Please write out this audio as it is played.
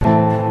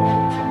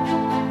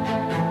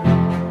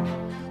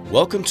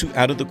Welcome to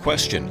Out of the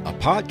Question, a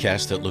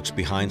podcast that looks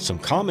behind some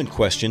common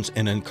questions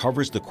and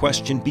uncovers the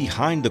question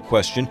behind the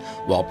question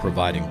while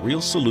providing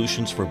real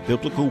solutions for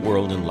biblical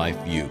world and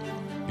life view.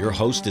 Your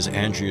host is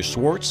Andrea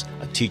Schwartz,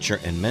 a teacher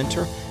and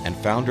mentor and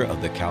founder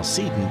of the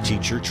Chalcedon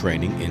Teacher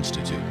Training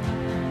Institute.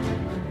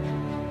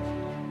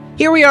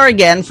 Here we are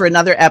again for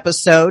another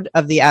episode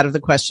of the Out of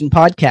the Question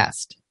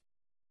podcast.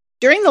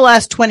 During the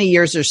last 20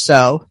 years or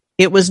so,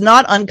 it was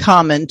not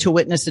uncommon to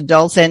witness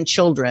adults and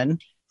children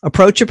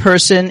approach a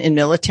person in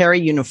military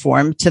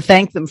uniform to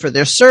thank them for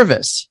their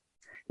service.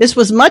 This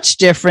was much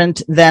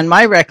different than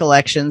my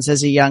recollections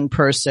as a young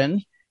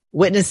person,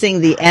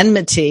 witnessing the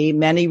enmity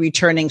many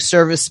returning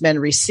servicemen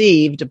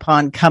received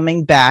upon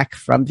coming back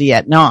from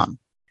Vietnam.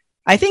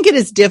 I think it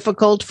is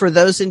difficult for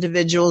those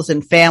individuals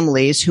and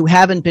families who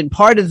haven't been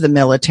part of the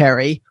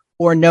military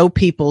or know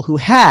people who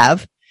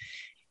have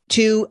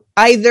to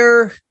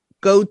either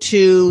go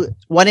to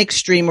one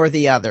extreme or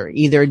the other,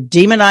 either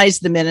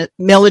demonize the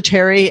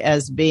military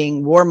as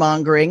being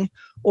warmongering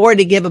or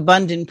to give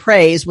abundant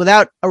praise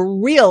without a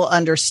real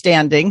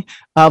understanding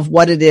of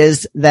what it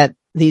is that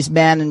these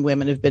men and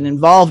women have been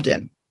involved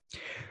in.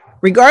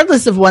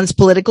 Regardless of one's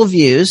political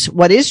views,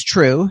 what is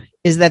true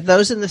is that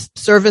those in the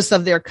service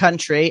of their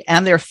country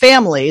and their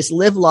families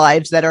live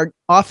lives that are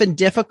often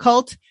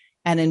difficult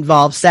and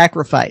involve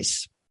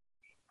sacrifice.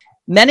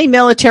 Many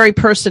military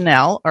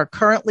personnel are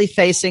currently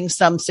facing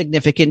some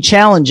significant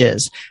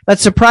challenges, but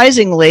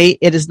surprisingly,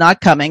 it is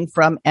not coming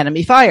from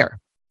enemy fire.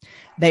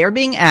 They are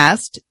being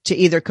asked to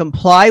either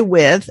comply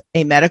with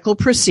a medical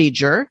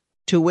procedure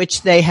to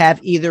which they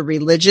have either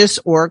religious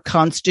or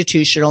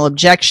constitutional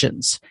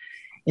objections.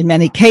 In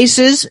many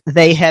cases,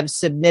 they have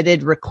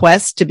submitted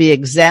requests to be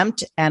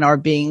exempt and are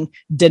being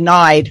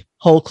denied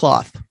whole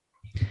cloth.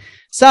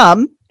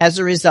 Some, as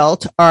a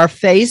result, are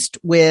faced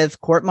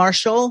with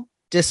court-martial,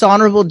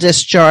 dishonorable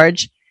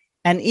discharge,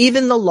 and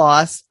even the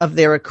loss of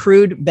their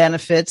accrued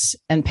benefits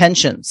and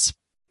pensions.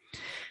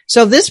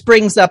 So this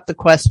brings up the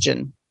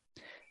question,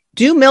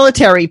 do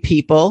military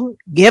people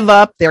give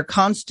up their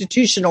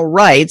constitutional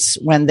rights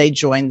when they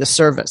join the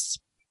service?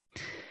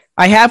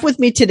 I have with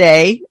me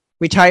today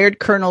retired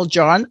Colonel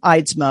John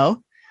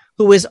Eidsmoe,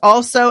 who is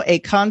also a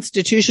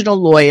constitutional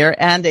lawyer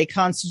and a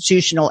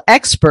constitutional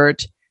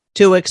expert,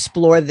 to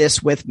explore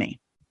this with me.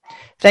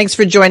 Thanks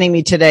for joining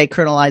me today,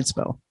 Colonel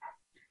Eidsmoe.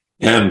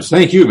 And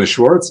thank you, Ms.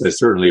 Schwartz. I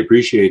certainly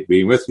appreciate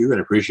being with you and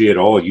appreciate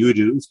all you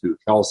do through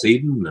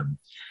Chalcedon and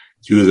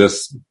through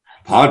this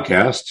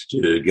podcast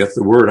to get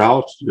the word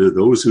out to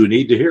those who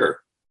need to hear.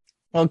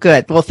 Well,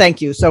 good. Well,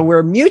 thank you. So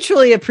we're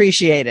mutually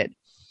appreciated.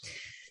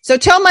 So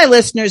tell my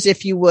listeners,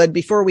 if you would,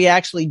 before we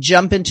actually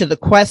jump into the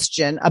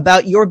question,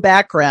 about your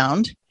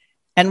background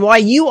and why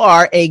you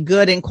are a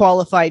good and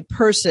qualified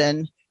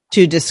person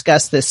to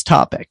discuss this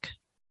topic.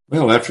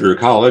 Well, after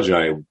college,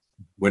 I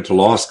went to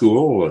law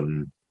school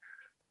and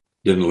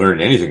didn't learn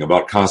anything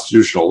about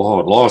constitutional law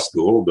in law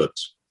school, but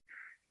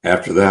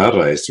after that,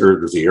 I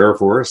served with the Air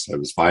Force. I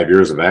was 5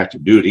 years of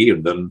active duty,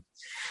 and then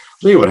I'll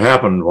tell you what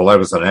happened while I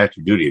was on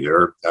active duty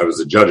there. I was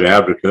a judge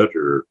advocate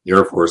or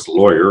Air Force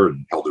lawyer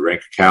and held the rank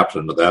of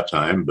captain at that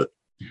time. But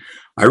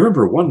I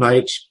remember one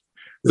night,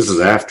 this is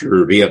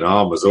after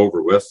Vietnam was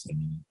over with,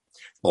 and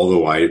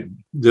although I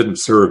didn't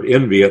serve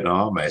in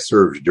Vietnam, I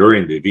served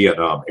during the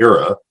Vietnam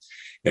era,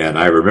 and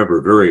I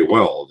remember very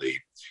well the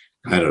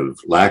kind of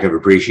lack of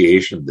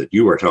appreciation that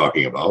you are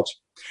talking about.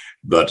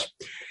 But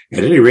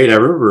at any rate, I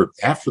remember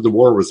after the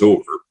war was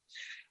over,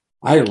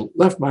 I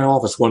left my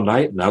office one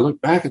night and I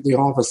looked back at the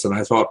office and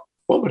I thought,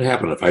 what would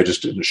happen if I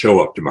just didn't show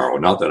up tomorrow?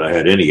 Not that I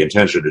had any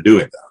intention of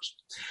doing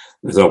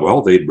that. I thought,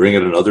 well, they'd bring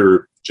in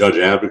another judge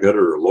advocate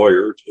or a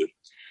lawyer to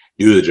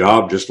do the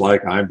job just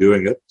like I'm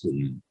doing it.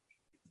 And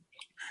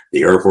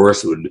the Air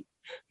Force would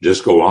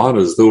just go on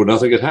as though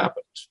nothing had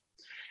happened.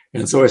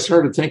 And so I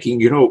started thinking,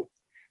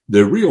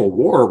 the real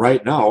war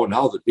right now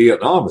that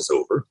Vietnam is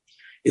over,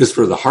 is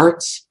for the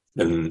hearts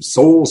and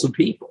souls of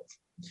people.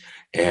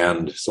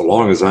 And so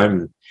long as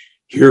I'm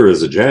here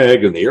as a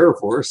JAG in the Air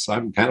Force,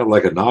 I'm kind of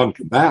like a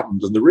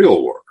non-combatant in the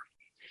real war.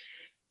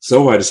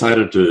 So I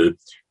decided to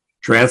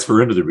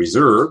transfer into the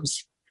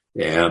reserves,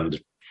 and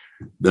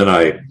then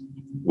I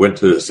went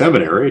to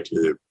seminary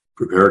to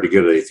prepare to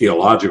get a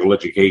theological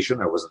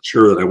education. I wasn't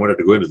sure that I wanted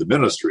to go into the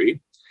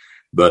ministry,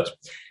 but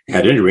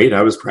at any rate,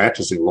 I was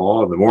practicing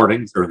law in the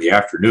mornings or in the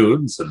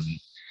afternoons and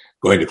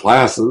going to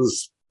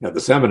classes at the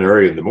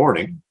seminary in the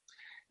morning.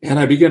 And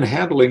I began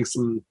handling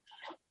some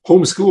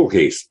homeschool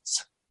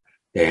cases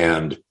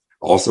and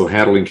also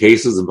handling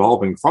cases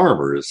involving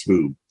farmers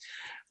who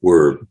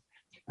were,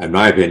 in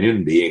my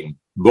opinion, being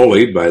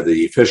bullied by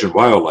the Fish and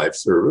Wildlife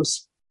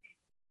Service.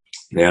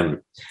 And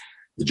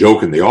the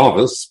joke in the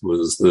office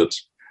was that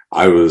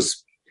I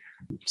was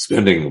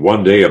spending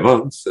one day a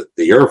month at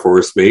the Air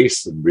Force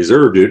Base and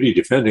reserve duty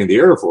defending the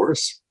Air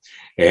Force,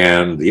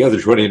 and the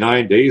other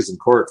 29 days in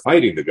court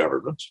fighting the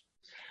government,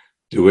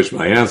 to which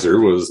my answer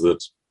was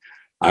that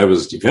I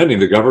was defending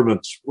the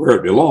government where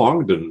it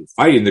belonged and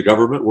fighting the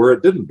government where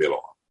it didn't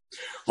belong.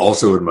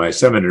 Also, in my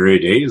seminary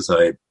days,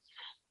 I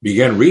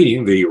began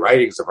reading the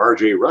writings of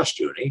R.J.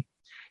 Rushdoony,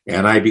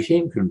 and I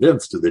became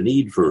convinced of the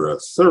need for a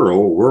thorough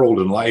world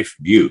and life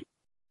view.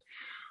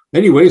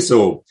 Anyway,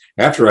 so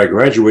after I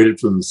graduated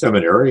from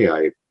seminary,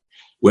 I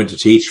went to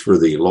teach for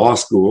the law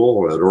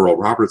school at Oral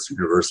Roberts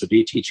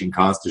University, teaching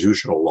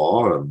constitutional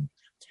law and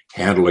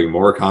handling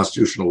more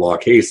constitutional law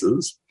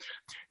cases.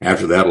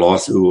 After that, law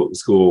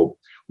school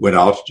went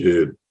out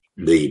to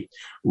the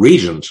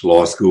Regent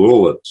Law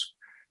School at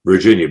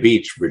Virginia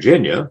Beach,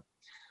 Virginia.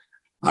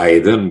 I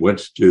then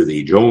went to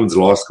the Jones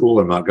Law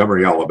School in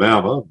Montgomery,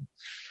 Alabama,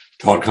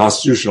 taught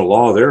constitutional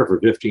law there for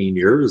 15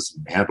 years,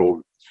 and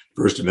handled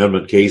First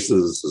Amendment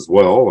cases as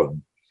well,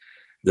 and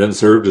then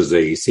served as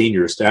a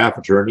senior staff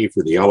attorney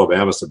for the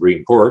Alabama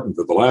Supreme Court. And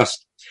for the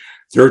last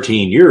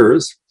 13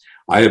 years,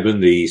 I have been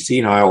the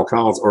senile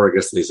counsel, or I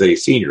guess they say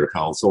senior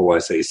counsel, I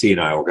say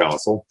senile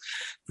counsel,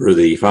 for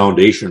the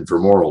Foundation for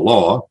Moral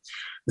Law.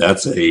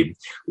 That's a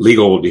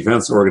legal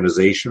defense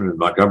organization in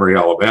Montgomery,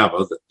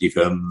 Alabama that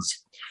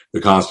defends the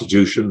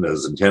Constitution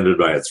as intended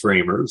by its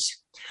framers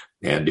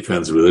and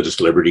defends religious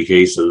liberty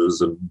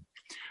cases and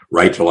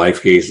right to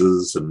life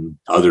cases and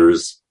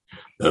others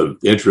of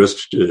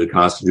interest to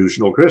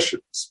constitutional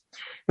Christians,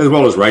 as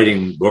well as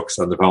writing books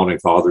on the Founding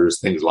Fathers,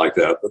 things like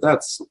that. But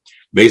that's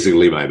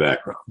basically my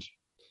background.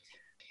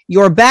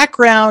 Your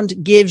background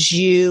gives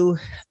you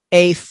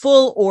a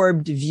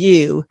full-orbed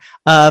view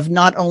of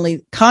not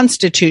only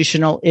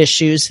constitutional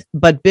issues,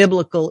 but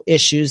biblical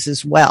issues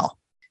as well.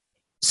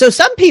 So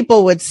some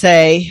people would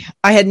say,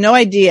 I had no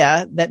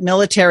idea that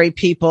military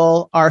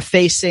people are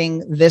facing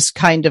this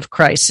kind of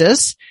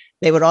crisis.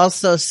 They would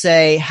also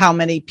say how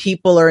many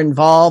people are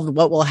involved,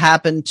 what will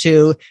happen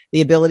to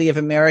the ability of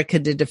America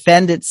to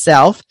defend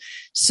itself.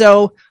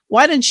 So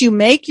why don't you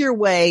make your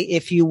way,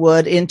 if you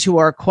would, into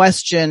our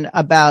question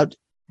about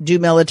do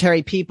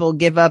military people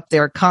give up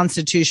their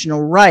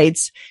constitutional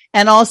rights,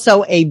 and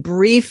also a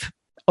brief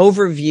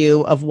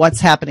overview of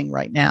what's happening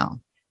right now.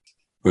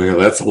 Well,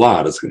 that's a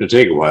lot. It's going to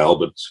take a while,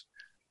 but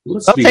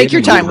let's take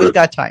your time. We've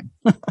got time.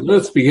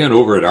 Let's begin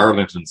over at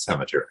Arlington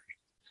Cemetery.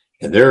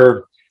 And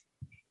there,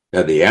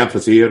 at the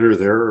amphitheater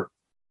there,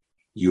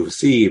 you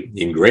see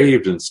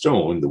engraved in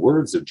stone the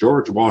words of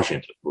George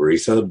Washington, where he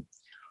said,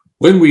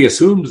 "When we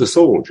assumed the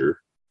soldier,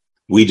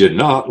 we did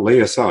not lay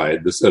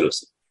aside the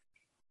citizen."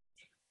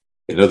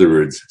 In other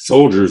words,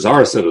 soldiers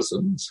are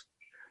citizens,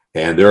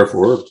 and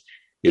therefore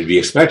it'd be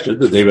expected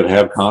that they would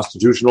have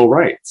constitutional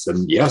rights.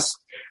 And yes,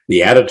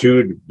 the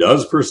attitude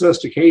does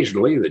persist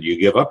occasionally that you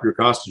give up your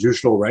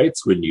constitutional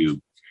rights when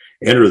you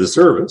enter the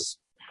service,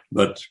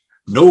 but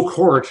no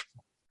court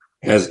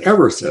has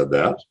ever said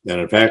that.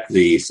 And in fact,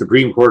 the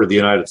Supreme Court of the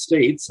United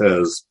States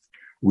has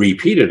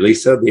repeatedly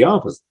said the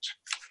opposite.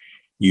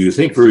 You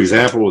think, for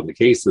example, in the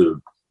case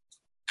of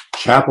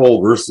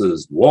Chappell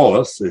versus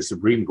Wallace, a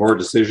Supreme Court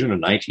decision in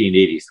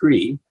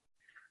 1983,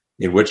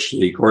 in which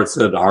the court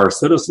said our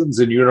citizens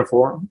in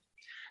uniform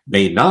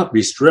may not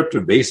be stripped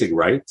of basic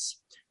rights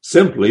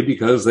simply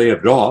because they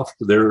have doffed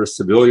their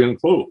civilian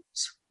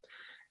clothes.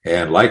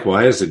 And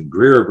likewise in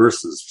Greer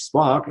versus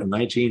Spock in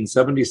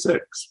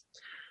 1976,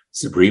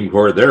 Supreme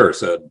Court there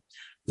said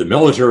the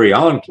military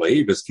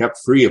enclave is kept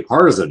free of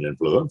partisan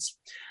influence,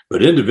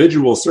 but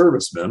individual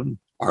servicemen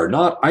are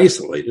not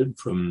isolated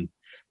from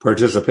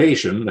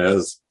participation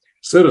as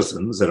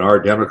citizens in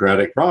our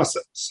democratic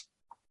process.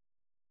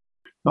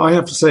 Now, I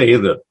have to say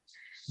that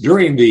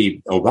during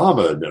the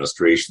Obama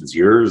administration's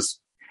years,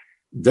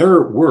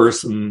 there were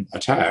some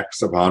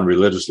attacks upon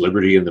religious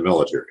liberty in the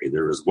military.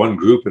 There was one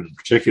group in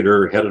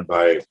particular headed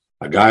by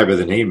a guy by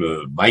the name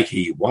of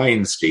Mikey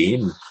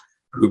Weinstein,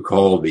 who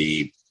called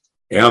the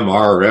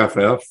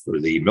MRFF, or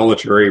the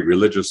Military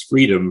Religious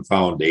Freedom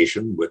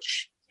Foundation,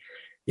 which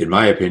in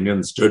my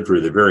opinion, stood for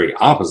the very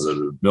opposite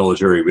of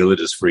military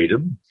religious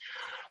freedom.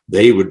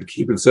 They would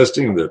keep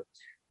insisting that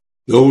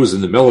those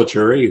in the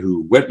military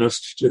who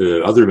witnessed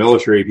to other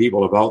military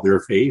people about their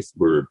faith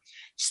were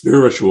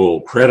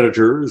spiritual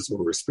predators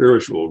or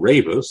spiritual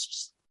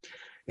rapists.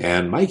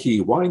 And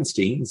Mikey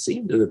Weinstein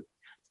seemed to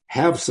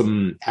have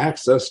some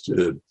access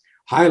to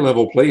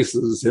high-level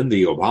places in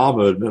the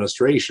Obama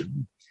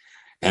administration.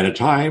 And at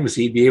times,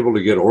 he'd be able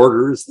to get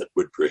orders that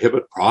would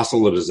prohibit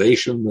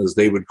proselytization, as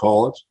they would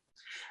call it.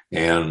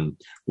 And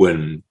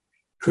when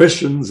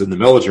Christians in the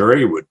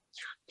military would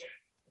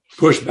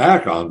push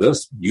back on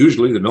this,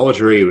 usually the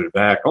military would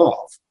back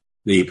off.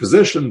 The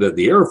position that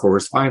the Air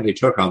Force finally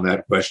took on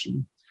that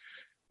question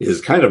is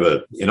kind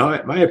of in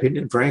my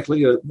opinion,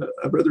 frankly, a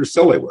rather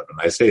silly one. And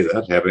I say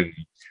that having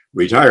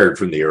retired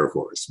from the Air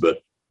Force.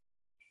 But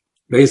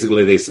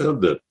basically, they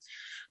said that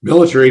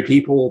military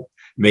people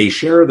may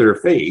share their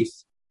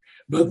faith,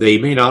 but they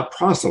may not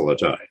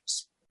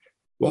proselytize.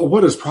 Well,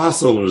 what is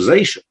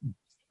proselytization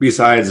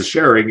besides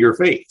sharing your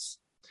faith?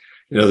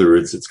 In other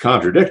words, it's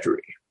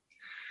contradictory.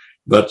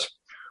 But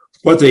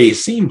what they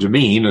seem to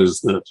mean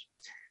is that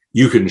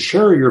you can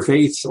share your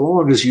faith so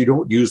long as you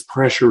don't use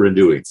pressure in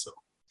doing so.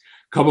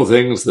 A couple of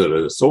things that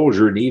a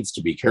soldier needs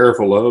to be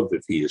careful of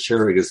if he is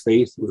sharing his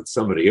faith with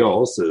somebody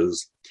else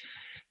is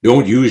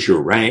Don't use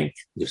your rank,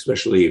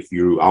 especially if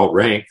you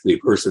outrank the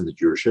person that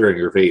you're sharing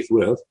your faith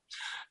with.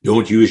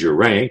 Don't use your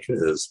rank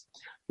as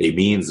a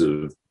means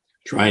of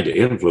trying to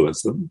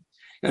influence them.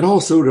 And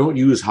also don't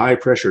use high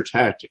pressure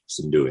tactics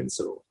in doing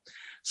so.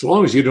 So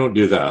long as you don't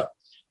do that,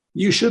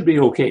 you should be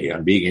okay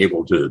on being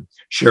able to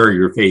share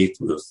your faith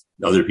with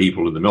other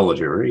people in the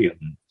military,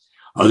 and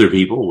other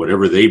people,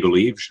 whatever they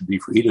believe, should be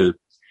free to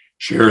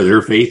share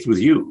their faith with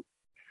you.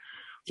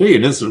 I'll tell you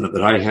an incident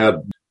that I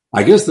had.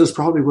 I guess this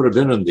probably would have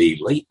been in the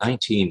late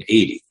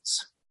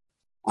 1980s.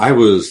 I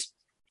was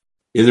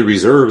in the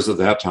reserves at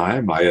that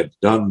time. I had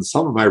done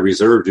some of my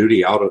reserve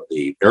duty out at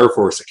the Air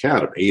Force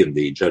Academy in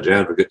the Judge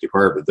Advocate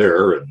Department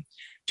there, and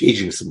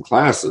teaching some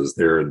classes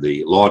there in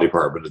the law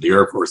department of the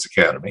Air Force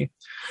Academy.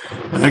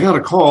 And I got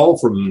a call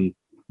from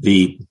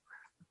the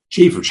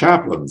chief of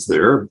chaplains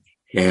there,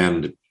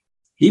 and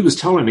he was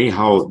telling me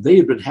how they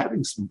had been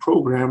having some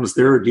programs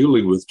there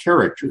dealing with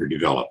character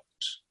development.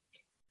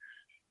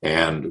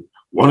 And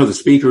one of the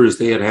speakers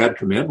they had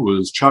come in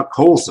was Chuck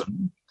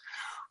Colson,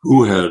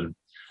 who had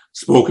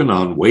spoken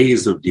on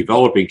ways of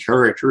developing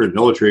character in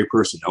military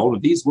personnel.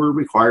 And these were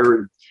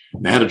required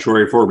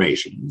mandatory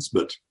formations,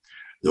 but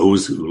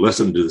those who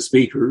listened to the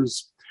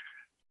speakers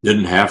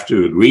didn't have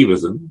to agree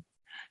with them.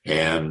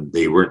 And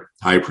they weren't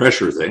high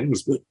pressure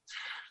things, but a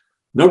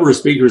number of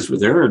speakers were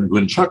there. And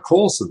when Chuck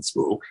Colson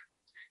spoke,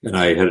 and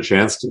I had a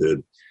chance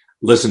to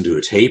listen to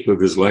a tape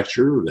of his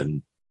lecture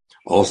and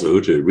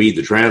also to read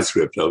the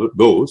transcript of it,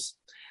 both.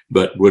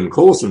 But when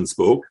Colson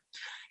spoke,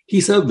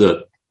 he said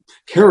that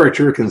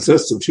character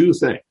consists of two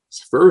things.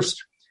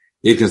 First,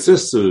 it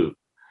consists of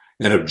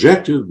an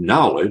objective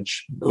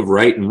knowledge of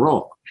right and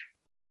wrong.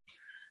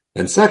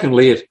 And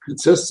secondly, it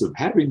consists of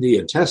having the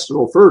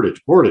intestinal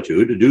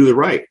fortitude to do the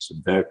right.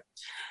 In fact,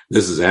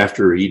 this is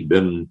after he'd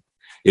been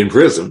in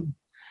prison.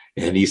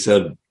 And he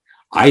said,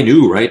 I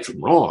knew right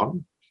from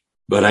wrong,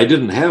 but I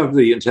didn't have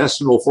the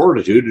intestinal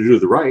fortitude to do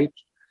the right.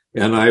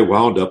 And I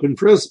wound up in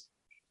prison.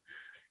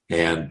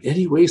 And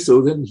anyway,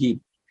 so then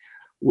he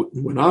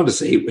went on to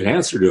say, in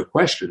answer to a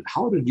question,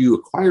 how did you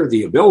acquire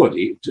the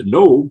ability to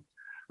know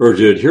or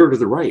to adhere to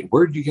the right?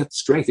 Where did you get the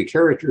strength of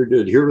character to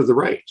adhere to the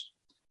right?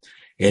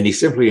 And he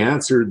simply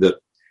answered that,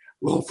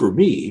 well, for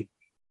me,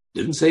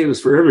 didn't say it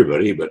was for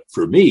everybody, but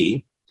for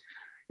me,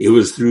 it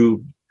was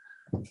through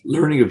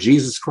learning of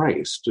Jesus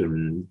Christ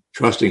and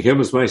trusting him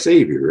as my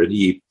Savior. And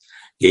he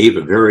gave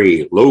a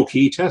very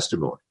low-key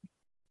testimony.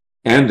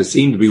 And it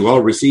seemed to be well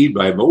received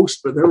by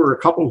most, but there were a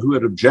couple who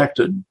had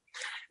objected.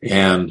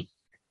 And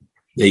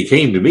they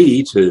came to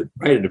me to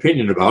write an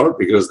opinion about it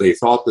because they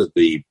thought that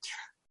the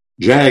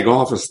JAG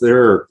office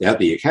there at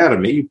the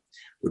academy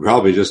would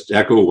probably just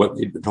echo what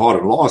they'd been taught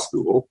in law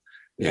school.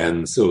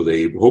 And so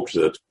they hoped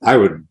that I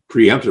would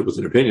preempt it with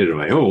an opinion of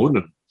my own.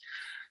 And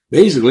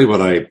basically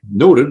what I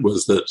noted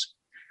was that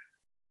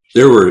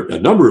there were a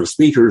number of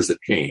speakers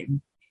that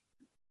came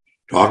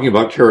talking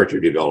about character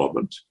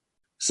development.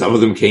 Some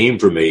of them came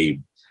from a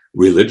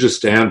religious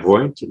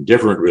standpoint in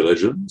different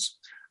religions.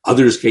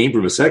 Others came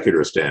from a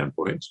secular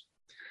standpoint.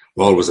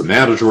 While it was a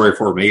mandatory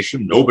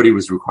formation, nobody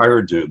was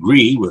required to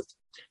agree with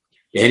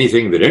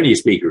anything that any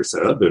speaker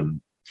said. And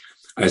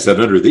I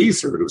said, under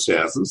these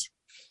circumstances,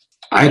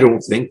 I don't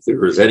think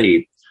there is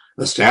any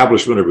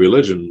establishment of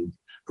religion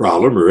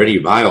problem or any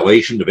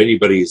violation of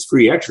anybody's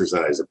free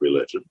exercise of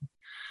religion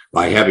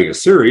by having a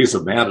series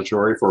of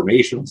mandatory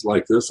formations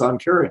like this on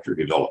character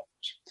development.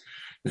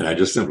 And I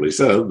just simply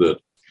said that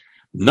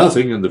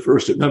nothing in the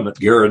First Amendment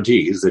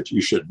guarantees that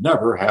you should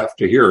never have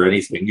to hear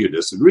anything you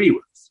disagree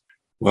with.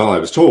 Well, I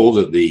was told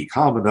that the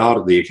commandant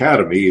of the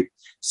academy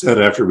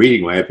said after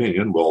reading my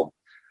opinion, well,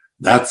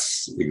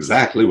 that's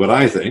exactly what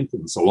I think.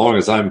 And so long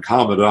as I'm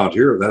commandant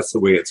here, that's the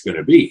way it's going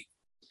to be.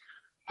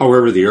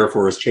 However, the Air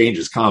Force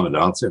changes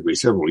commandants every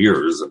several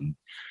years, and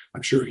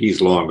I'm sure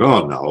he's long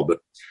gone now. But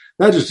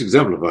that just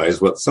exemplifies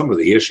what some of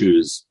the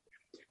issues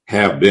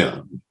have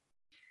been.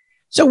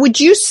 So would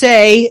you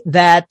say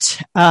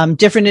that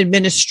different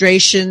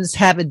administrations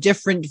have a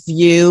different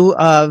view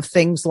of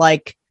things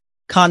like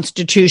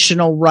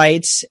constitutional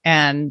rights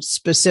and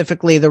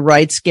specifically the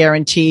rights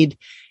guaranteed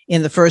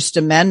in the First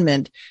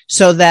Amendment,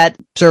 so that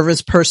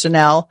service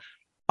personnel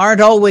aren't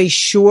always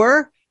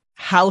sure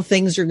how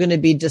things are going to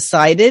be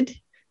decided?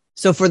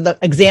 So for the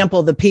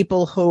example, the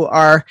people who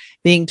are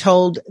being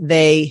told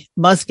they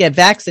must get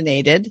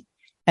vaccinated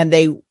and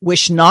they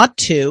wish not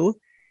to,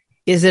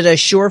 is it a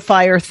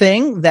surefire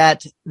thing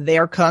that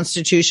their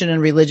constitution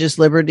and religious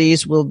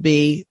liberties will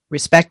be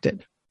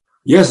respected?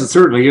 Yes, it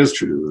certainly is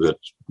true that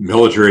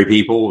military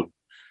people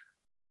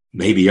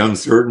may be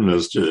uncertain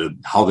as to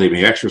how they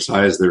may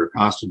exercise their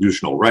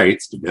constitutional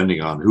rights, depending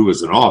on who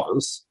is in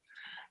office.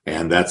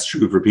 And that's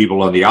true for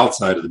people on the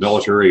outside of the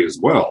military as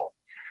well.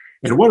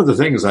 And one of the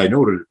things I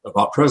noted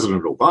about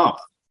President Obama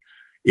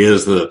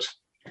is that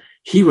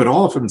he would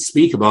often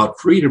speak about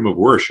freedom of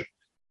worship.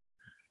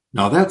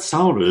 Now, that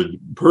sounded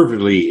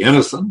perfectly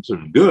innocent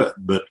and good,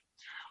 but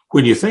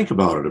when you think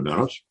about it a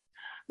minute,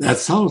 that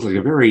sounds like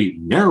a very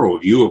narrow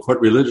view of what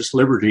religious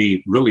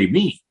liberty really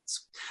means.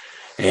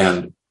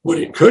 And what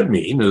it could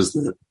mean is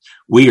that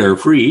We are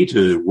free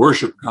to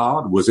worship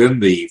God within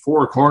the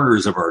four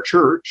corners of our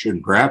church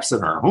and perhaps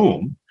in our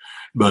home.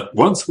 But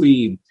once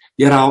we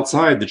get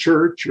outside the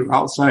church or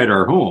outside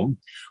our home,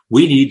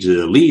 we need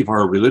to leave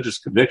our religious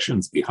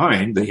convictions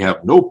behind. They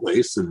have no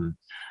place in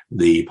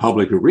the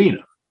public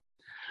arena.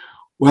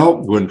 Well,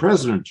 when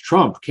President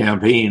Trump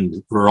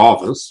campaigned for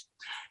office,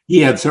 he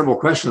had several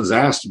questions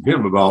asked of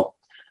him about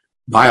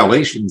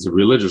violations of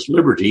religious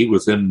liberty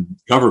within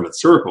government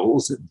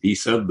circles. And he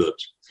said that,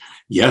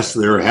 yes,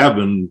 there have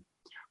been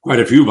quite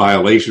a few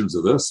violations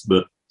of this,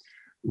 but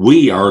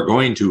we are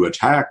going to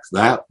attack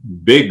that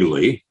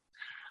bigly.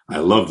 I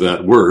love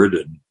that word,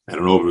 and I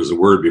don't know if it was a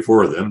word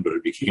before then, but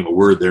it became a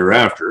word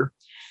thereafter,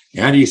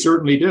 and he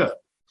certainly did.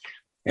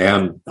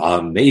 And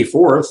on May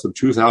 4th of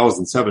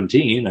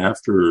 2017,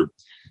 after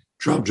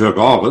Trump took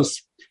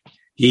office,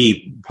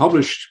 he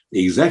published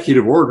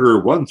Executive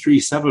Order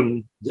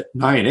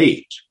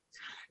 13798,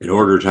 an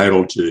order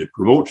titled to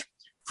promote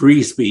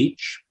free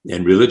speech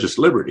and religious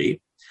liberty.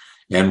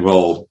 And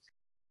while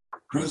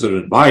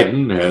President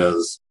Biden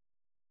has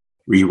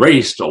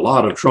erased a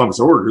lot of Trump's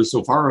orders,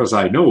 so far as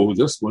I know,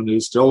 this one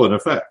is still in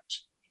effect.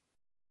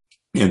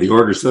 And the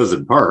order says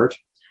in part,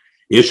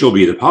 it shall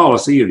be the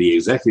policy of the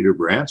executive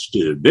branch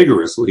to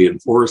vigorously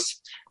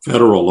enforce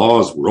federal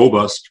law's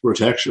robust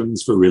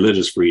protections for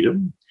religious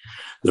freedom.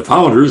 The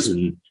founders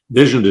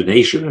envisioned a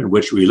nation in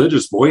which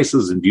religious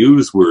voices and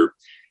views were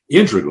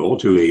integral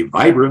to a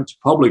vibrant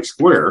public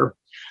square,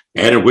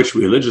 and in which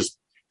religious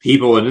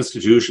people and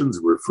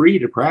institutions were free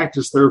to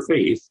practice their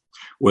faith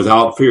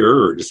without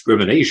fear or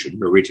discrimination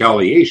or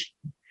retaliation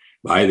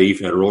by the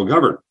federal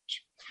government.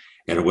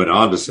 And it went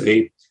on to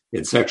say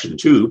in Section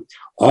 2,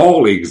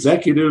 all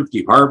executive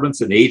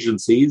departments and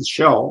agencies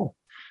shall,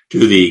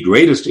 to the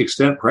greatest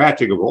extent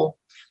practicable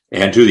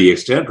and to the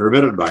extent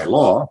permitted by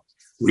law,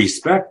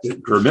 respect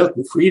and permit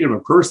the freedom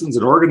of persons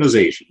and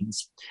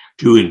organizations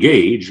to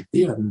engage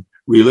in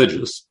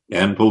religious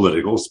and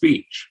political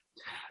speech.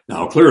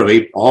 Now,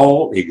 clearly,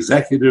 all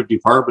executive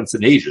departments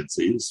and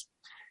agencies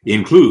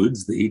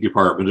includes the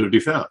Department of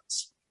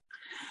Defense.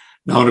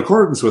 Now, in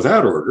accordance with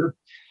that order,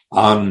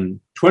 on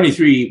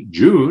 23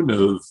 June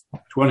of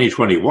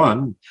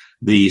 2021,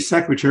 the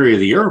Secretary of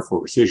the Air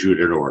Force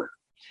issued an order.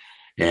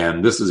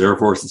 And this is Air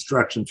Force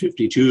Instruction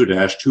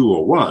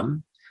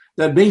 52-201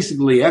 that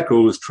basically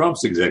echoes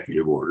Trump's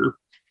executive order.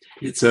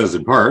 It says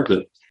in part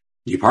that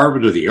the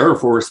Department of the Air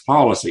Force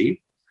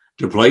policy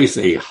to place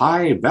a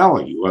high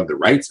value on the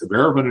rights of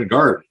airmen and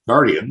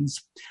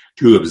guardians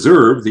to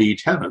observe the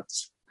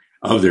tenets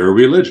of their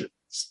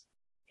religions.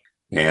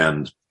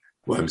 And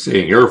when I'm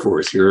saying Air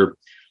Force here,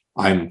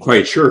 I'm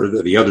quite sure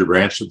that the other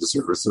branches of the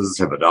services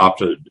have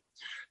adopted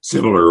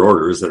similar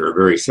orders that are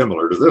very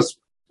similar to this.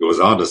 It goes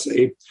on to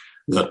say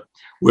that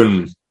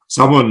when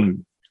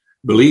someone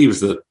believes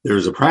that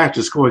there's a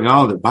practice going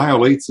on that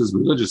violates his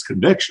religious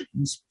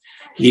convictions,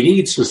 he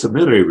needs to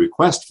submit a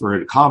request for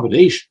an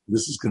accommodation.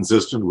 This is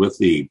consistent with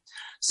the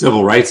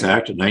Civil Rights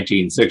Act of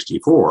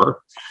 1964.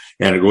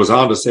 And it goes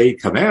on to say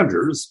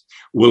commanders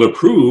will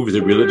approve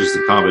the religious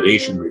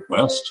accommodation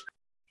request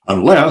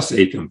unless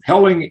a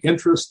compelling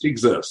interest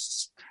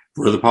exists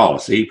for the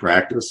policy,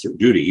 practice, or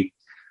duty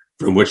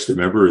from which the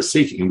member is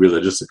seeking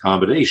religious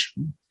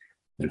accommodation.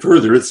 And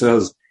further, it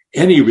says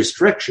any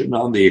restriction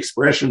on the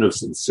expression of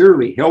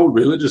sincerely held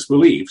religious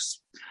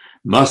beliefs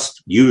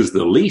must use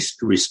the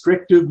least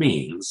restrictive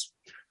means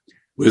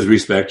with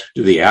respect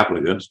to the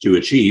applicant to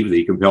achieve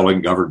the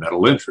compelling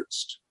governmental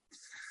interest.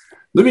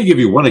 Let me give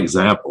you one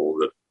example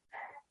that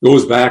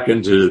goes back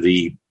into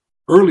the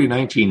early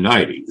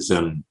 1990s.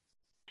 And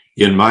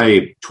in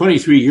my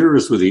 23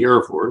 years with the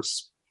Air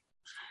Force,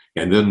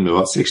 and then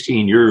about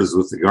 16 years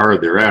with the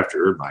Guard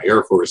thereafter, my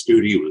Air Force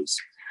duty was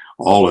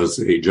all as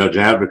a judge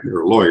advocate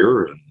or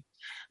lawyer, and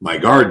my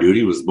Guard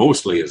duty was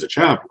mostly as a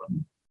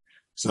chaplain.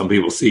 Some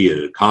people see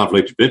a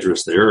conflict of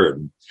interest there,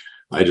 and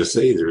I just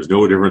say there's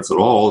no difference at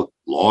all,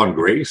 law and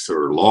grace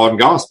or law and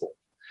gospel.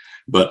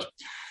 But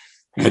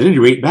at any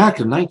rate, back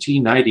in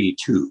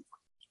 1992,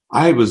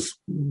 I was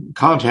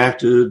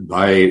contacted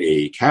by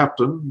a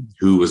captain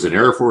who was an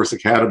Air Force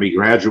Academy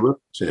graduate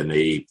and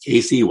a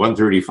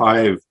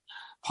KC-135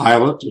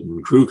 pilot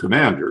and crew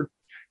commander.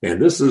 And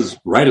this is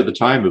right at the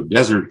time of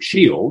Desert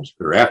Shield,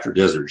 or after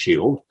Desert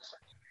Shield.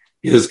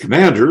 His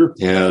commander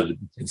had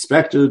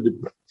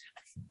inspected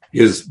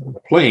his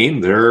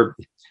plane there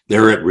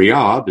at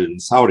Riyadh in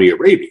Saudi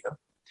Arabia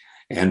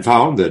and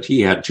found that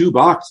he had two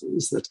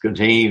boxes that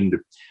contained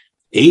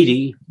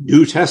 80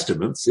 New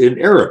Testaments in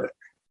Arabic.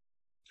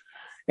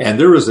 And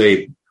there was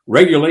a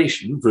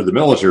regulation for the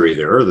military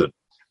there that,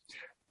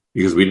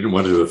 because we didn't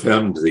want to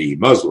offend the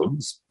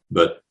Muslims,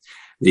 but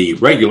the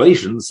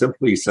regulation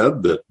simply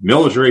said that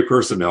military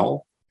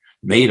personnel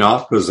may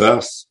not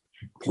possess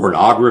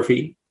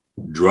pornography,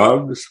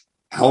 drugs,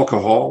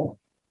 alcohol,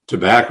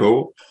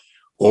 tobacco,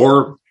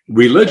 or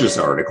religious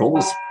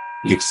articles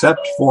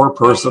except for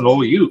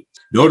personal use.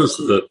 Notice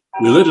that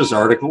religious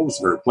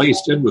articles are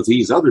placed in with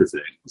these other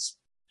things,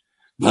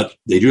 but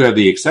they do have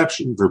the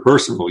exception for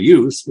personal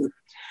use.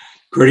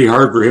 Pretty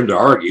hard for him to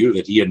argue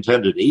that he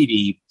intended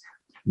 80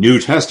 New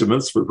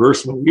Testaments for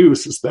personal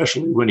use,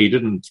 especially when he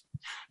didn't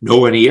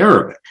know any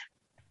Arabic.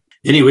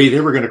 Anyway, they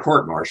were going to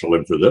court-martial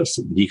him for this,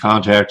 and he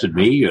contacted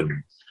me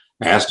and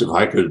asked if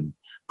I could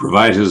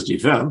provide his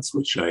defense,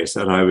 which I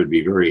said I would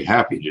be very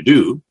happy to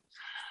do.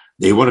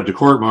 They wanted to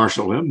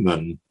court-martial him,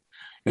 and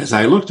as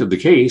I looked at the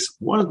case,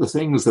 one of the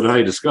things that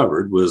I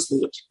discovered was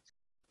that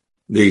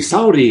the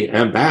Saudi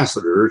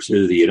ambassador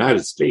to the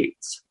United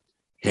States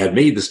had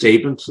made the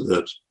statement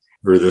that,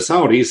 or the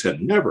Saudis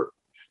had never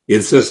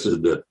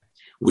insisted that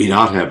we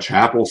not have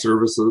chapel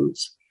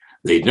services.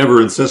 They'd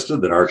never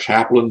insisted that our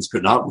chaplains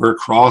could not wear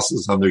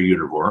crosses on their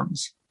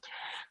uniforms.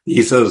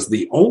 He says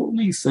the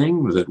only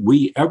thing that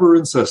we ever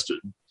insisted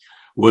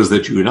was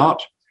that you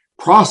not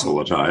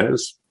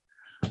proselytize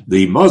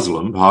the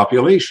Muslim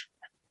population.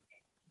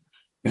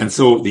 And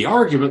so the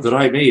argument that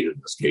I made in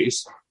this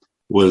case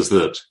was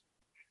that,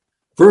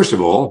 first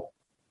of all,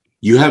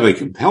 you have a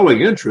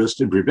compelling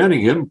interest in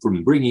preventing him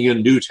from bringing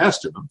in New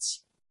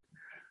Testaments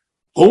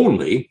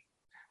only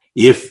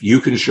if you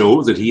can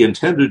show that he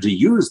intended to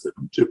use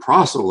them to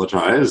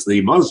proselytize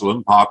the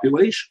Muslim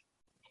population.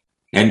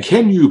 And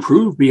can you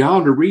prove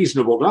beyond a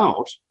reasonable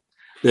doubt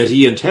that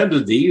he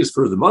intended these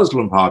for the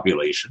Muslim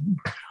population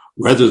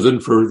rather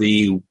than for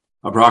the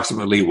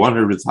approximately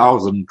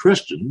 100,000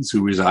 Christians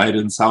who reside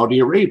in Saudi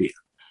Arabia?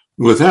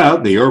 With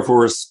that, the Air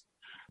Force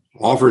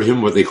offered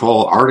him what they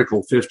call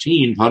Article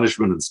 15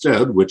 punishment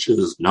instead, which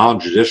is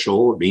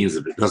non-judicial. It means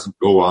that it doesn't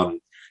go on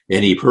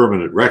any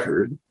permanent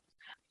record.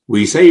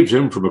 We saved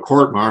him from a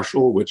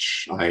court-martial,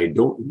 which I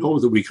don't know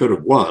that we could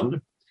have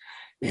won.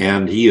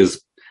 And he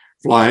is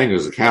flying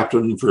as a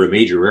captain for a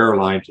major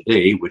airline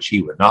today, which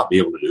he would not be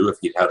able to do if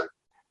he'd had a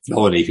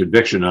felony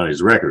conviction on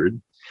his record.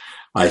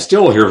 I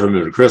still hear from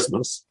him at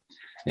Christmas,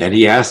 and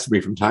he asks me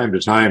from time to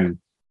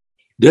time,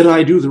 did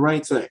I do the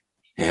right thing?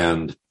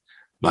 And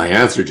my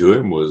answer to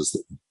him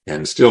was,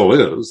 and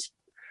still is,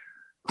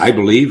 I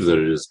believe that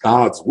it is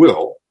God's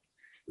will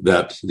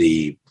that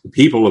the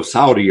people of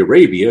Saudi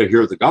Arabia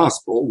hear the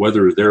gospel,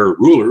 whether their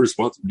rulers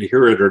want them to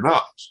hear it or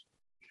not.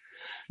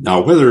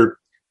 Now, whether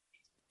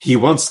he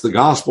wants the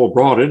gospel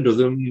brought into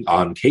them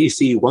on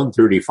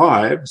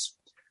KC-135s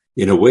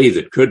in a way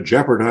that could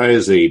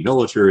jeopardize a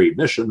military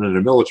mission and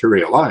a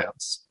military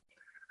alliance,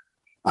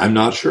 I'm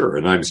not sure,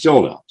 and I'm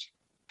still not.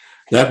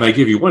 That might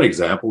give you one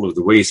example of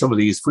the way some of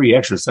these free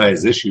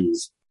exercise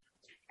issues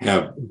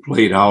have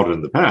played out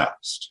in the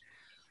past.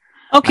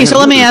 Okay, so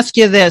let me ask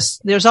you this.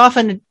 There's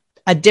often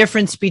a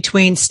difference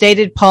between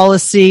stated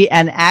policy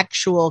and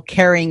actual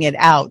carrying it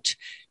out.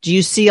 Do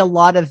you see a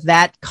lot of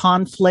that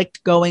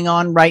conflict going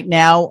on right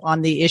now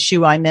on the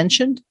issue I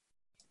mentioned?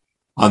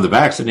 On the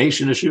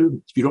vaccination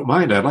issue, if you don't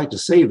mind, I'd like to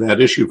save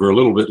that issue for a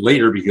little bit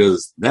later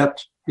because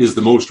that is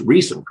the most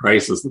recent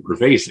crisis that we're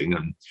facing.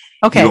 And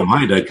okay. If you don't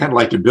mind, I'd kind of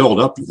like to build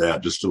up to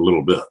that just a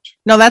little bit.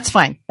 No, that's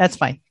fine. That's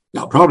fine.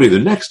 Now, probably the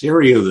next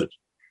area that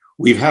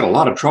we've had a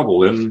lot of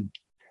trouble in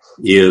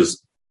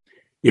is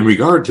in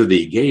regard to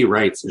the gay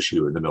rights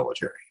issue in the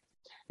military.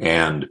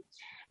 And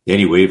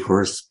anyway, of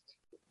course,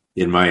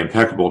 in my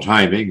impeccable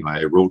timing,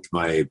 I wrote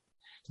my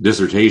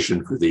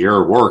dissertation for the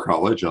Air War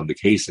College on the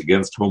case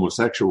against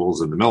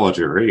homosexuals in the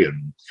military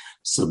and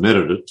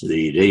submitted it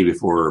the day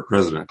before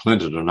President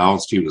Clinton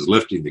announced he was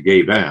lifting the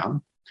gay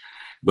ban.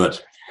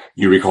 But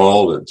you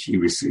recall that he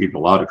received a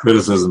lot of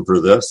criticism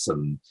for this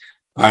and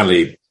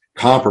finally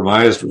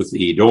compromised with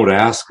the don't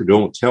ask,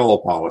 don't tell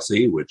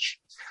policy, which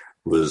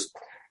was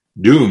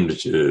doomed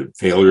to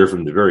failure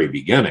from the very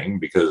beginning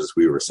because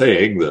we were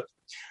saying that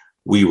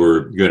we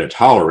were going to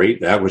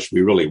tolerate that which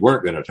we really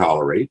weren't going to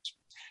tolerate.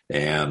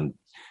 And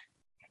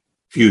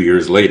a few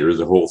years later,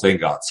 the whole thing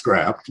got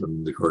scrapped.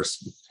 And of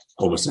course,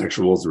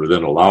 homosexuals were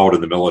then allowed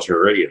in the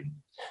military and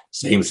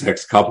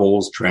same-sex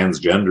couples,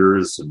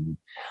 transgenders, and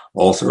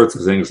all sorts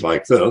of things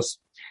like this.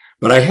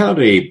 But I had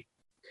a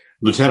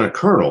lieutenant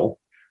colonel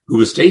who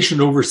was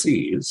stationed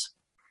overseas,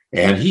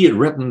 and he had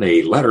written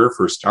a letter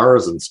for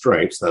Stars and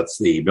Stripes, that's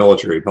the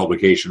military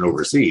publication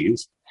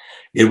overseas,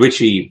 in which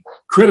he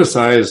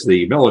criticized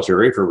the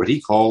military for what he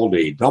called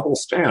a double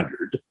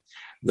standard,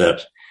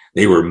 that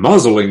they were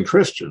muzzling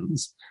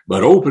Christians,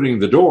 but opening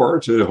the door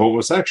to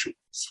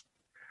homosexuals.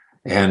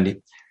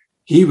 And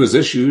he was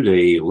issued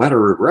a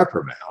letter of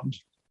reprimand,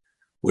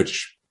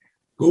 which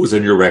goes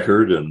in your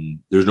record, and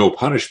there's no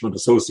punishment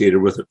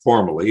associated with it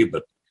formally,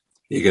 but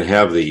it can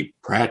have the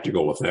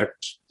practical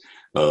effect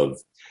of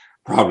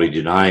probably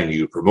denying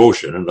you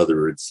promotion. In other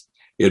words,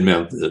 it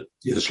meant that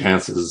his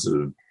chances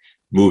of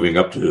moving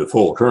up to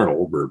full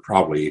colonel were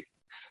probably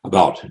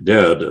about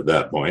dead at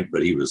that point,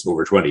 but he was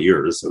over 20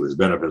 years, so his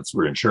benefits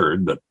were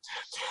insured. But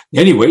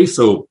anyway,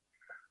 so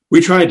we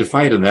tried to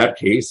fight in that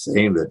case,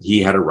 saying that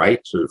he had a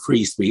right to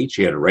free speech,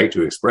 he had a right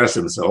to express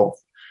himself.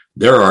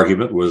 Their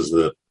argument was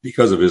that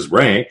because of his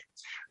rank,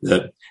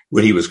 that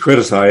when he was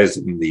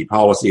criticizing the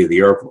policy of the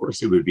Air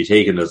Force, it would be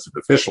taken as an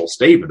official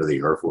statement of the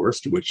Air Force,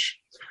 to which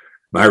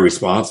my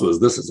response was,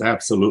 this is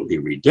absolutely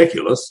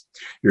ridiculous.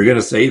 You're going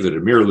to say that a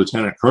mere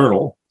lieutenant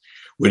colonel,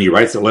 when he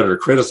writes a letter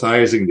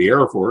criticizing the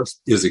Air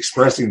Force, is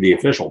expressing the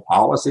official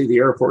policy of the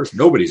Air Force?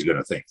 Nobody's going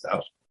to think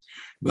that.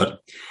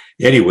 But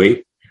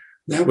anyway,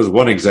 that was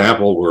one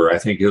example where I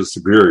think his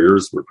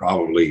superiors were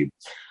probably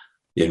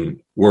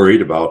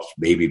worried about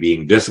maybe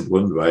being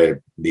disciplined by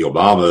the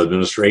Obama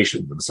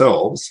administration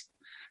themselves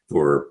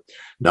for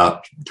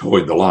not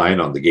towing the line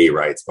on the gay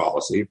rights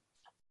policy.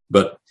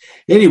 But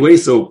anyway,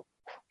 so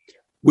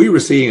we were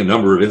seeing a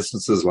number of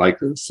instances like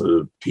this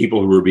of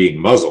people who were being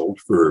muzzled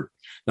for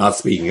not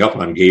speaking up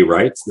on gay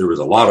rights. There was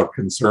a lot of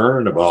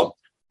concern about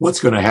what's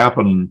going to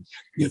happen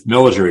if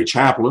military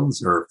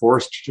chaplains are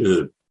forced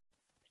to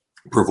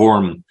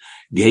perform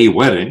gay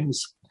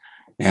weddings.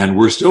 And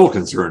we're still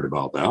concerned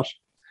about that.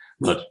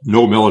 But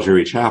no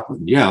military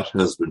chaplain yet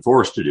has been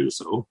forced to do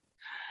so.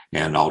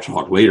 And I'll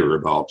talk later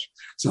about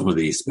some of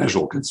the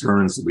special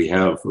concerns that we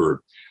have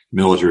for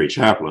military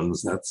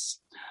chaplains. That's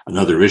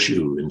another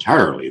issue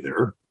entirely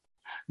there.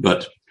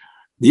 But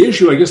the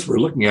issue I guess we're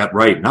looking at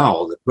right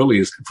now that really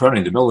is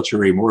confronting the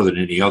military more than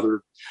any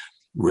other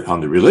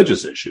on the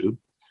religious issue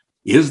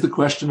is the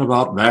question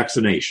about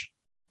vaccination.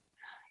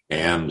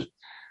 And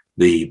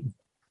the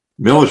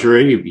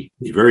military,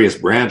 the various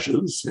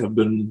branches have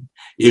been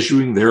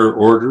issuing their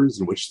orders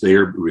in which they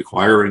are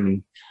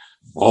requiring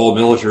all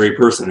military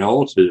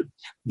personnel to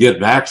get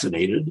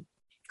vaccinated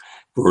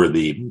for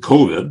the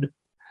COVID,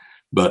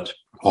 but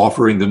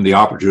offering them the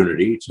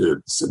opportunity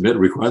to submit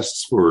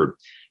requests for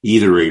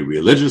either a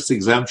religious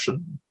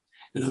exemption,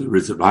 in other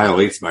words, it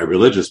violates my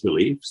religious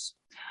beliefs,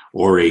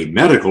 or a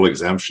medical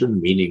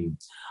exemption, meaning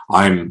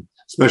I'm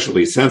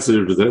especially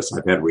sensitive to this.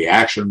 I've had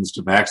reactions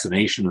to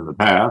vaccination in the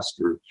past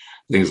or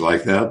things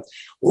like that,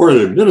 or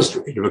an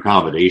administrative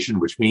accommodation,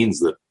 which means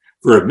that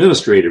for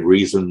administrative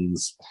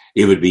reasons,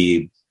 it would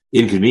be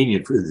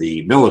inconvenient for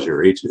the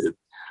military to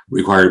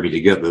require me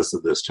to get this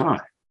at this time.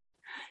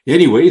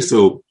 Anyway,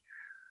 so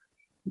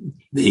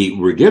they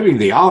were giving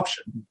the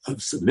option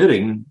of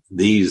submitting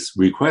these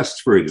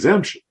requests for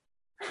exemption.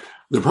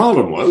 The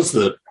problem was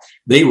that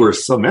they were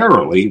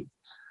summarily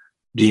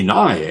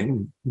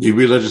denying the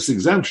religious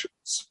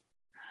exemptions.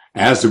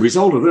 As a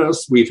result of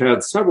this, we've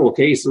had several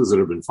cases that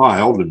have been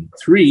filed, and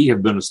 3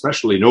 have been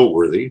especially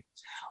noteworthy.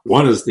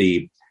 One is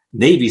the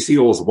Navy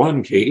SEALs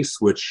 1 case,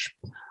 which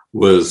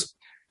was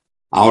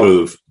out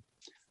of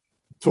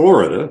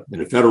Florida,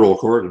 in a federal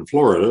court in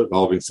Florida,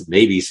 involving some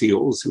Navy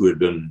SEALs who had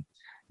been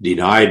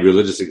denied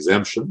religious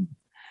exemption,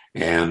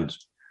 and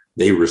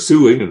they were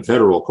suing in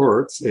federal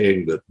court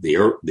saying that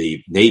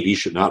the Navy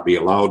should not be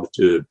allowed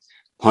to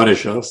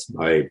punish us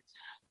by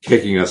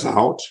kicking us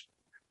out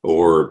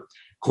or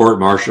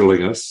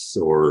court-martialing us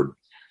or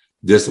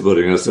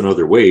disciplining us in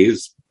other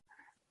ways.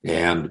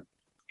 And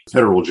the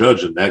federal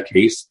judge in that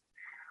case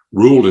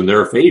ruled in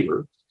their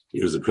favor.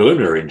 It was a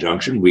preliminary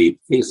injunction. The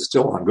case is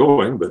still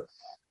ongoing, but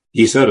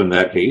he said in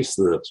that case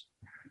that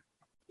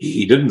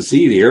he didn't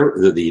see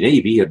that the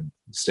Navy had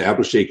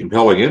established a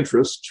compelling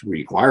interest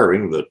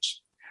requiring that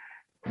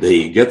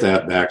they get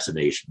that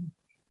vaccination.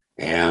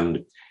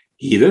 And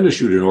he then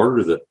issued an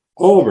order that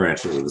all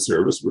branches of the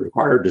service were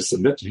required to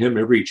submit to him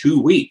every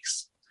 2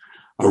 weeks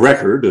a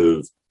record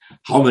of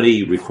how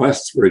many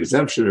requests for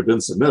exemption had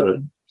been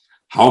submitted,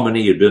 how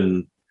many had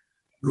been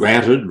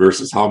granted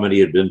versus how many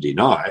had been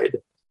denied,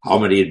 how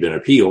many had been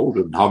appealed,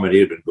 and how many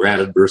had been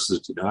granted versus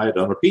denied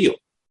on appeal.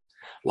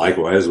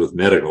 Likewise with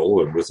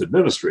medical and with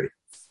administrative.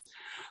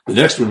 The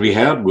next one we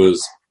had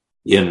was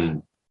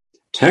in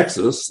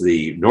Texas,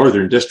 the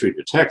Northern District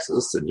of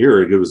Texas, and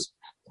here it was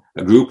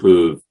a group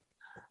of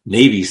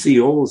Navy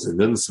SEALs and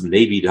then some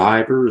Navy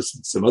divers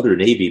and some other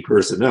Navy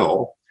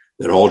personnel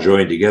that all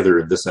joined together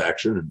in this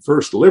action. And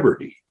First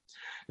Liberty,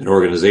 an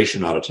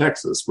organization out of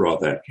Texas, brought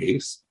that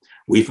case.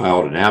 We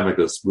filed an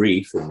amicus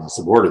brief in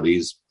support of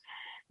these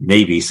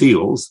Navy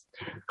SEALs.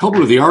 A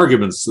couple of the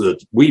arguments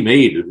that we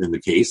made in the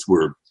case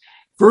were,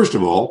 first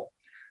of all,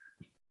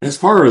 as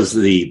far as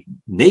the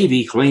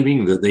Navy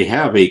claiming that they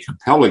have a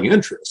compelling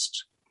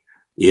interest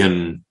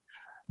in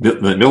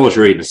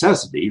military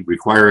necessity,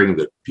 requiring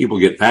that people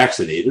get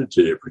vaccinated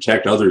to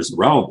protect others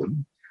around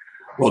them.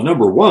 Well,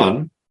 number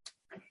one,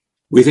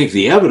 we think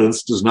the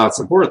evidence does not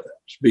support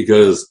that,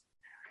 because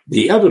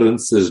the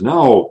evidence is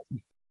now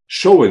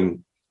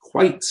showing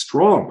quite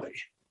strongly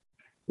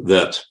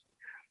that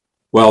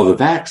while the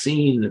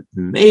vaccine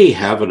may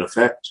have an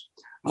effect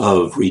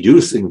of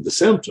reducing the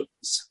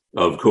symptoms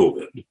of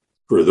COVID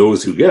for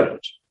those who get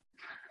it,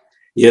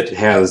 it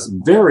has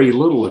very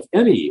little, if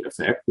any,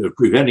 effect of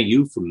preventing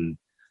you from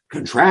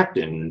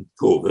contracting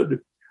COVID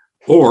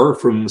or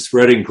from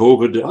spreading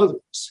COVID to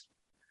others.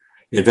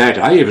 In fact,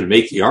 I even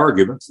make the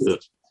argument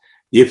that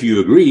if you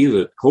agree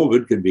that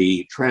COVID can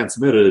be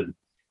transmitted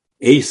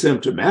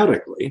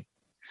asymptomatically,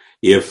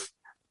 if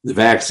the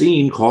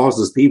vaccine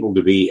causes people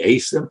to be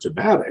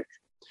asymptomatic,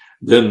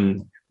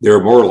 then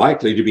they're more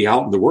likely to be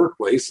out in the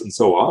workplace and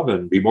so on,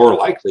 and be more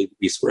likely to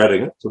be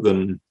spreading it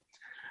than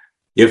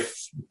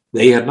if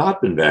they had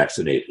not been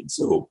vaccinated.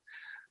 So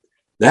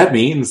that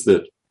means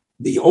that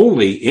the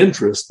only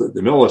interest that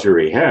the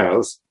military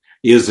has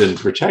is in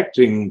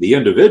protecting the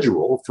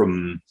individual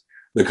from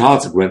the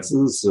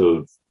consequences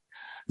of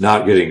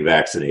not getting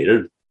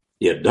vaccinated.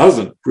 it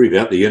doesn't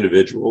prevent the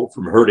individual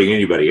from hurting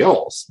anybody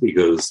else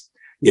because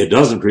it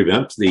doesn't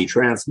prevent the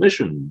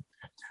transmission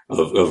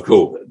of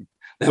COVID.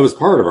 That was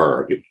part of our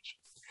argument.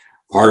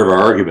 Part of our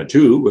argument,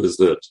 too, was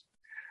that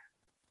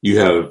you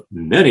have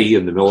many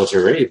in the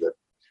military that,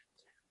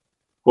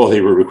 while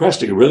they were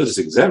requesting a religious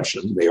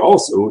exemption, they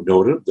also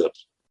noted that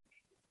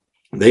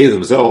they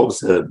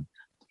themselves had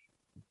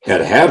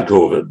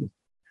COVID,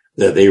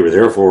 that they were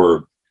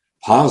therefore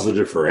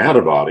positive for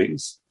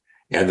antibodies,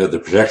 and that the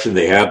protection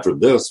they had from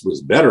this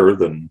was better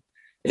than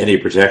any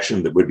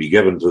protection that would be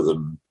given to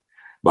them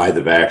by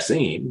the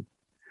vaccine.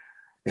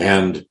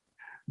 And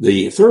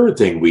the third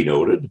thing we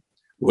noted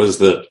was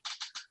that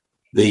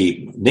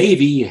the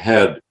Navy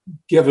had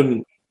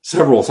given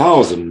several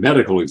thousand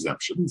medical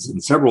exemptions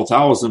and several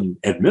thousand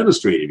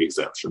administrative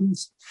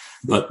exemptions,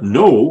 but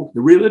no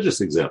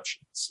religious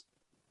exemptions.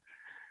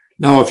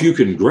 Now, if you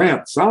can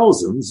grant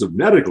thousands of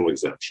medical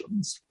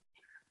exemptions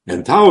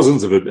and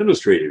thousands of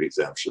administrative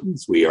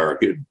exemptions, we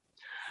argued,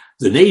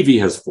 the Navy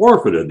has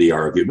forfeited the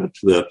argument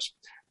that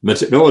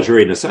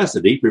military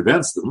necessity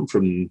prevents them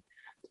from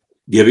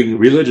giving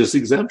religious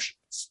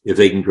exemptions. If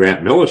they can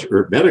grant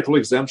medical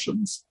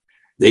exemptions,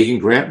 they can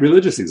grant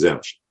religious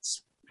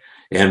exemptions.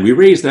 And we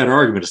raised that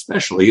argument,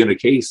 especially in a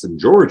case in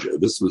Georgia.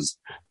 This was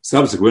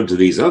subsequent to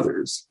these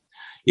others,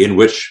 in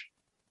which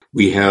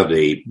we had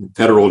a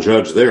federal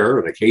judge there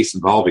in a case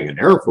involving an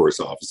Air Force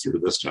officer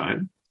this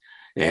time.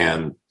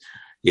 And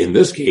in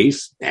this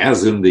case,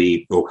 as in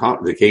the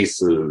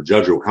case of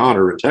Judge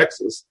O'Connor in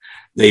Texas,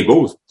 they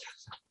both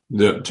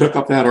took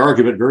up that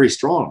argument very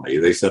strongly.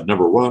 They said,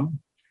 number one,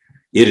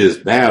 it is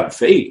bad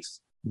faith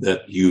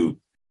that you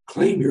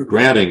claim you're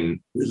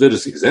granting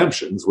religious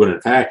exemptions when in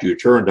fact you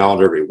turn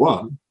down every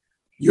one.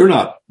 You're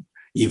not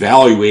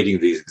evaluating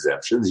these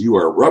exemptions. You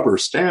are rubber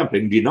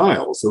stamping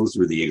denials. Those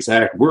were the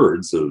exact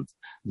words of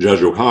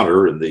Judge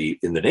O'Connor in the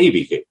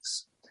Navy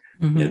case.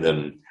 Mm-hmm. And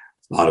then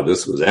a lot of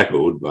this was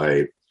echoed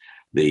by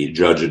the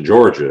judge in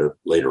Georgia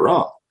later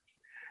on.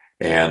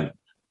 And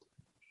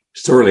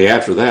shortly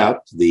after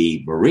that,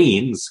 the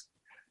Marines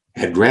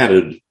had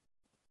granted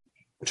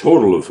a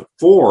total of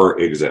 4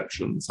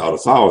 exemptions out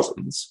of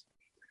thousands,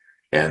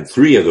 and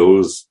 3 of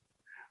those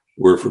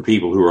were for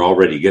people who were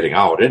already getting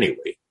out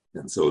anyway,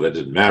 and so that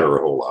didn't matter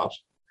a whole lot.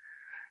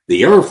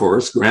 The Air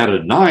Force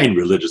granted 9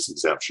 religious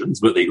exemptions,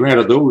 but they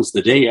granted those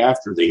the day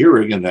after the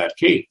hearing in that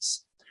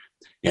case.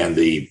 And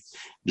the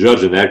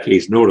judge in that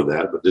case noted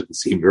that, but didn't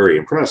seem very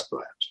impressed by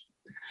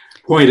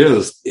it. Point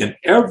is, in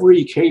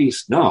every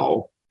case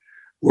now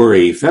where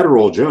a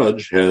federal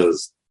judge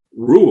has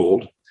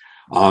ruled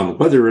on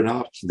whether or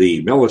not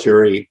the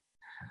military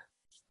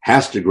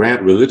has to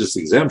grant religious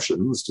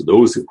exemptions to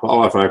those who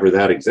qualify for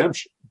that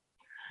exemption,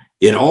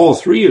 in all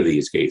 3 of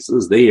these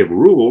cases, they have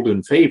ruled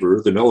in favor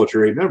of the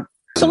military member.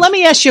 So let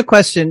me ask you a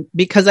question,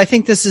 because I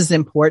think this is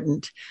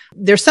important.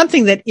 There's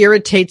something that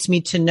irritates me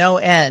to no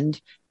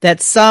end,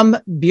 that some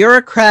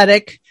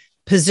bureaucratic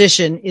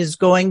position is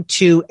going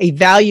to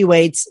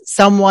evaluate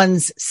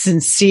someone's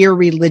sincere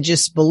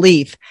religious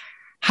belief.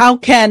 How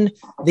can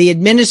the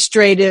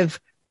administrative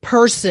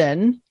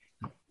person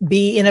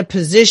be in a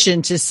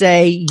position to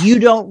say, you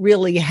don't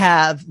really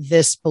have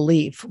this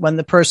belief, when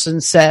the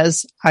person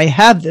says, I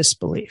have this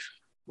belief?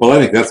 Well, I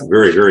think that's a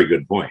very, very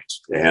good point.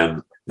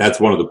 And that's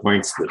one of the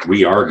points that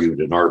we argued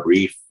in our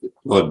brief,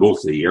 well, in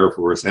both the Air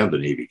Force and the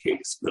Navy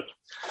case. But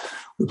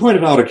we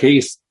pointed out a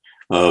case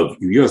of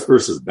U.S.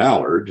 versus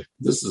Ballard.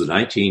 This is a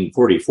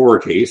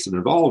 1944 case and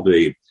involved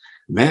a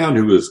man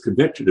who was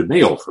convicted of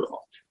mail fraud.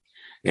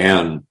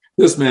 And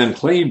this man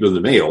claimed in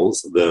the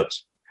mails that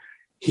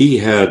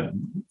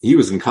he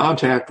was in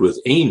contact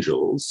with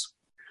angels,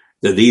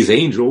 that these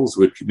angels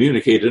would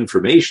communicate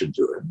information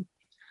to him,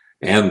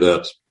 and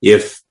that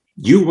if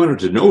you wanted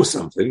to know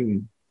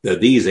something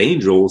that these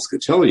angels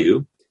could tell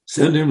you,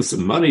 send him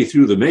some money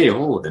through the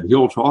mail and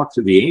he'll talk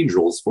to the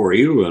angels for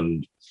you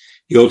and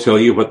he'll tell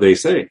you what they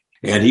say.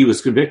 And he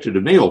was convicted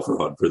of mail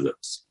fraud for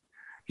this.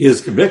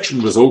 His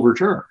conviction was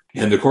overturned.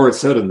 And the court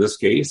said in this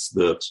case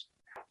that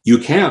you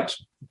can't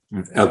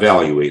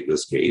evaluate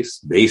this case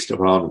based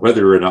upon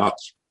whether or not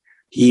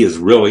he is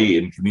really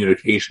in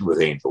communication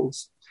with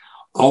angels.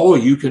 All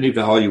you can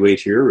evaluate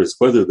here is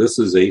whether this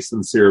is a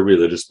sincere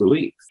religious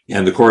belief.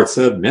 And the court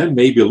said men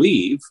may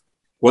believe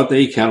what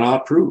they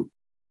cannot prove.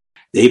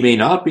 They may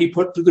not be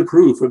put to the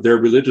proof of their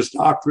religious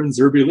doctrines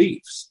or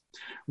beliefs.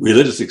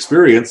 Religious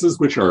experiences,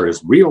 which are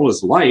as real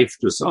as life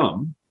to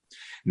some,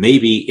 may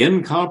be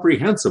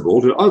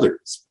incomprehensible to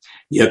others.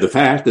 Yet the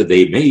fact that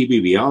they may be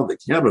beyond the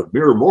ken of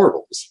mere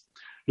mortals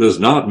does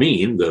not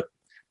mean that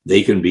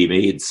they can be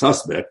made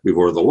suspect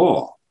before the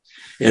law.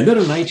 And then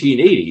in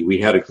 1980, we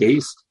had a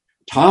case,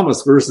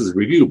 Thomas versus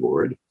Review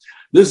Board.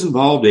 This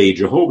involved a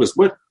Jehovah's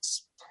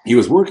Witness. He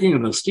was working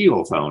in a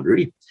steel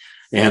foundry,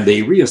 and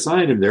they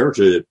reassigned him there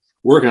to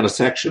work on a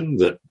section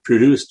that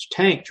produced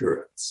tank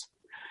turrets.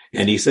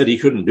 And he said he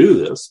couldn't do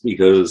this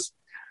because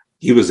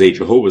he was a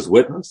Jehovah's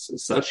Witness.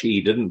 As such,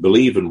 he didn't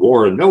believe in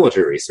war and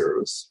military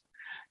service.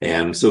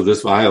 And so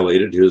this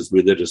violated his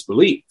religious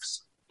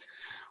beliefs.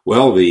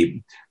 Well,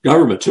 the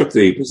government took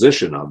the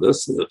position on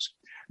this that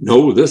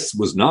no, this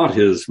was not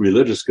his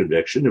religious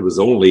conviction. It was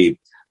only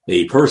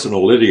a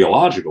personal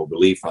ideological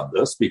belief on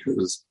this,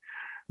 because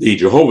the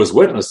Jehovah's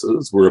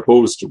Witnesses were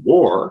opposed to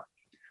war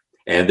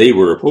and they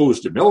were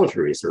opposed to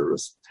military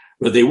service,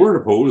 but they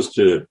weren't opposed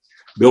to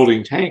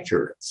building tank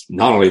turrets.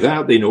 Not only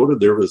that, they noted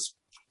there was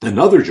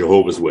another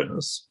Jehovah's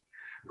Witness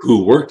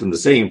who worked in the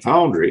same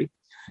foundry,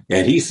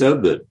 and he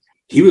said that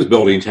he was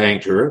building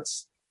tank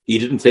turrets. He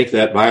didn't think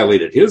that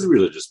violated his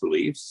religious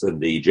beliefs, and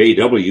the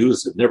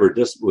JWs had never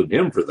disciplined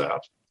him for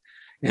that.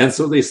 And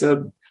so they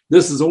said,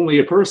 this is only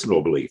a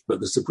personal belief. But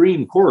the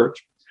Supreme Court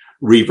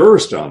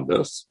reversed on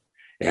this,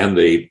 and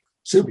they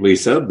simply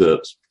said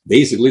that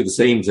basically the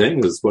same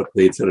thing as what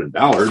they'd said in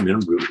Ballard: men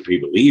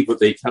believe what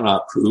they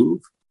cannot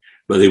prove.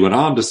 But they went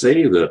on to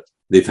say that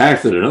the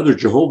fact that another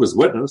Jehovah's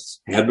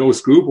Witness had no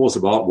scruples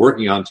about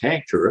working on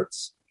tank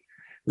turrets,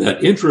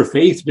 that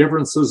intra-faith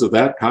differences of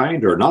that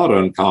kind are not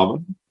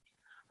uncommon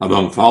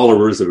among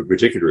followers of a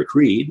particular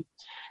creed,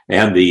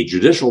 and the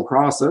judicial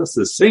process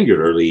is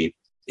singularly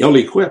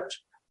ill-equipped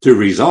to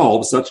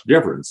resolve such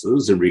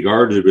differences in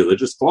regard to the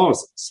religious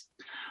clauses.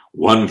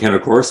 One can,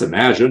 of course,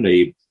 imagine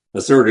a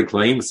asserted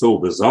claim so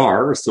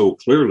bizarre, so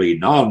clearly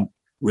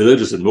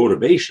non-religious in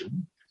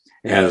motivation,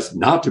 as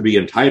not to be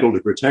entitled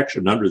to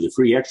protection under the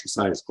Free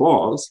Exercise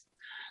Clause,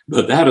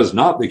 but that is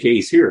not the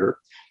case here,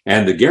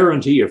 and the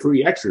guarantee of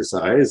free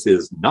exercise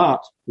is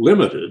not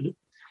limited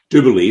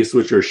to beliefs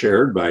which are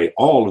shared by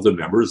all of the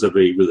members of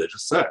a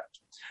religious sect.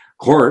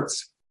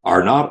 Courts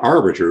are not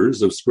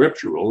arbiters of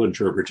scriptural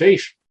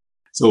interpretation.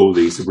 So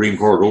the Supreme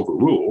Court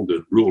overruled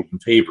and ruled in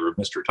favor of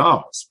Mr.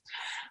 Thomas.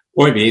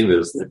 Point being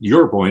is that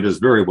your point is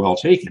very well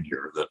taken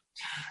here, that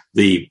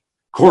the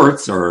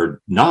courts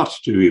are not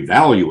to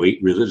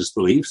evaluate religious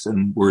beliefs,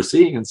 and we're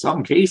seeing in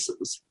some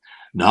cases,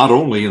 not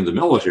only in the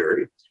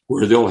military,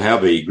 where they'll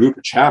have a group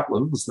of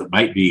chaplains that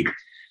might be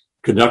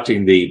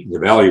conducting the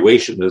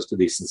evaluation as to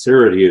the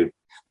sincerity of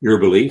your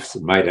beliefs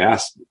and might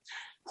ask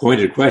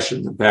pointed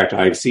questions. In fact,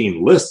 I've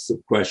seen lists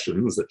of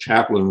questions that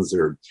chaplains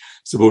are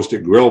supposed to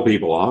grill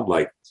people on,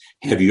 like,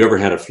 have you ever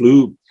had a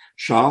flu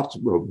shot?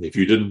 Well, if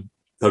you didn't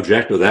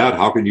object to that,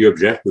 how can you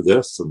object to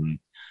this? And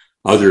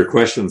other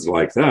questions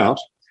like that.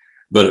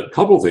 But a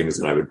couple things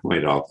that I would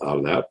point out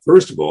of that.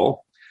 First of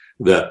all,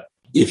 that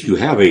if you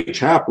have a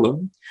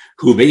chaplain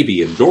who may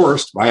be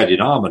endorsed by a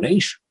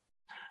denomination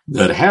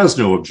that has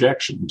no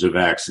objection to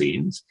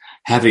vaccines,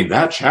 having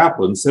that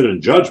chaplain sit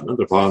in judgment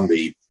upon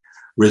the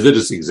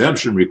religious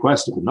exemption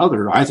request of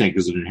another, I think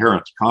is an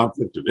inherent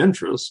conflict of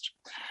interest.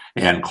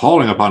 And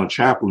calling upon a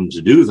chaplain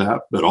to do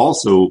that, but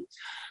also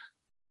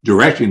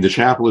directing the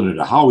chaplain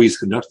into how he's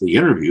conducting the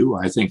interview,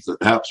 I think that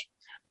that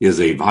is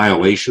a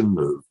violation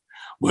of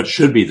what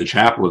should be the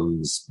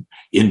chaplain's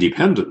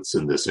independence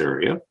in this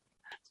area.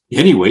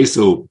 Anyway,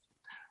 so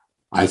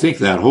I think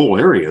that whole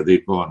area,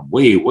 they've gone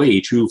way,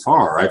 way too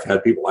far. I've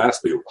had people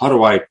ask me, how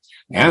do I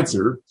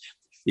answer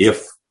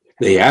if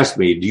they ask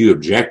me, do you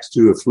object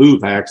to a flu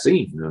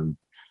vaccine? And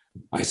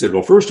I said,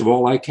 well, first of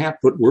all, I can't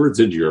put words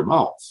into your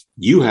mouth.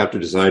 You have to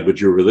decide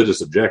what your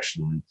religious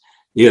objection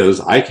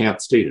is. I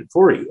can't state it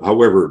for you.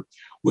 However,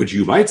 what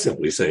you might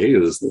simply say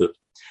is that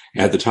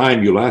at the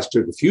time you last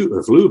took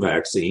a flu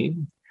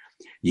vaccine,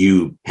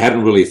 you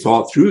hadn't really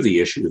thought through the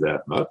issue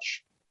that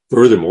much.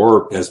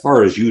 Furthermore, as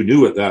far as you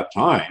knew at that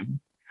time,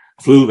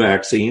 flu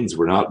vaccines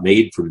were not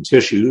made from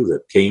tissue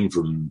that came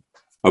from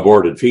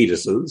aborted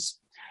fetuses.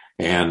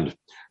 And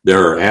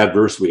there are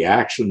adverse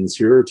reactions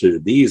here to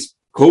these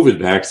COVID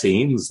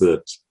vaccines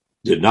that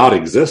did not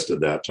exist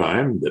at that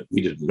time, that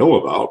we didn't know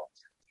about.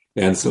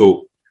 And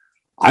so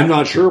I'm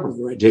not sure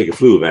whether I take a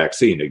flu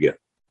vaccine again,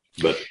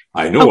 but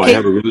I know I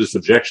have a religious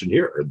objection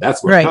here, and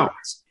that's what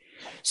counts.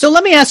 So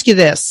let me ask you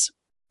this.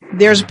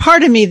 There's a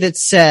part of me that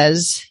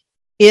says,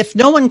 if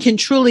no one can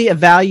truly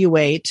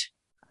evaluate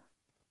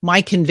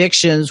my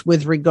convictions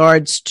with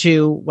regards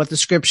to what the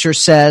scripture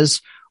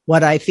says,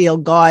 what I feel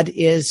God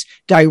is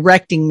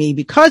directing me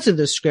because of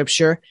the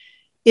scripture,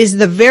 is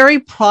the very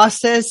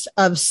process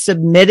of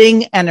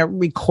submitting a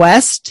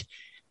request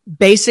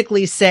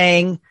basically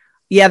saying,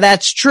 yeah,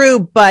 that's true,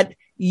 but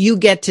you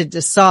get to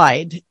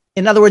decide.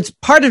 In other words,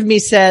 part of me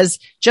says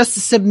just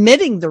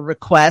submitting the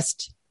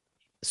request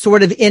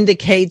sort of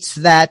indicates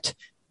that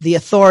the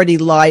authority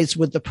lies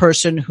with the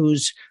person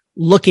who's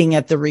looking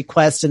at the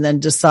request and then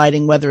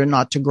deciding whether or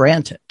not to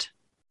grant it.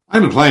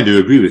 I'm inclined to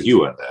agree with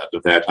you on that.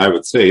 In fact, I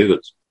would say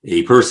that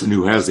a person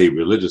who has a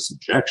religious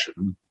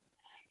objection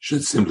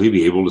should simply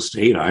be able to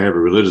state, I have a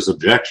religious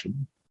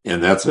objection,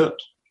 and that's it.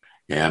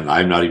 And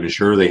I'm not even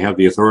sure they have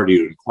the authority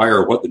to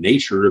inquire what the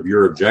nature of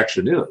your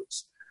objection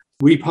is.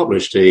 We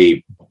published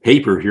a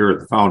paper here at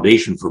the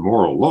Foundation for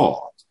Moral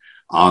Law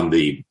on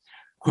the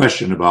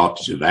question about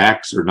to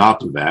vax or not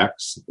to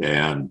vax.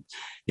 And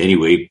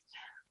anyway,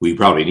 we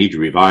probably need to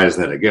revise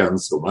that again.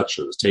 So much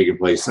has taken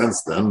place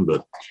since then,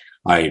 but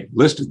I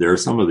listed there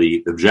some of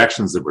the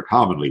objections that were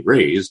commonly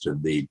raised,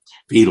 and the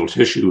fetal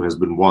tissue has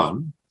been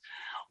one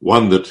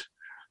that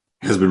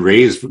has been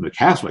raised from the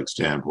Catholic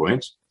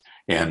standpoint,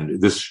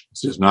 and this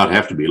does not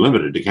have to be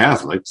limited to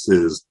Catholics,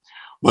 is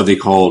what they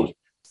called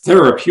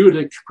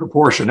therapeutic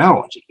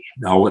proportionality.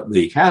 Now, what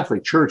the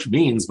Catholic Church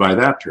means by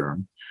that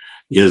term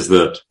is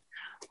that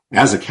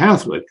as a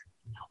Catholic,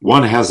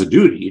 one has a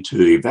duty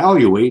to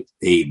evaluate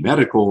a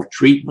medical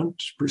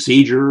treatment,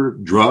 procedure,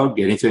 drug,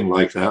 anything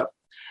like that,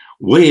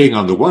 weighing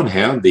on the one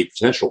hand the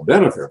potential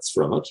benefits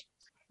from it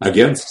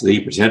against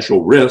the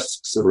potential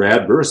risks or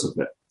adverse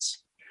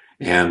effects.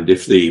 And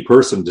if the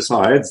person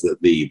decides that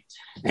the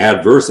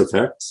adverse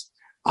effects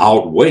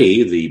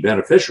outweigh the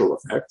beneficial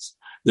effects,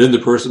 then the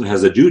person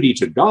has a duty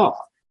to God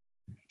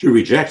to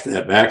reject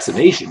that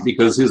vaccination,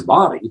 because his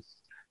body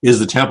is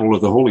the temple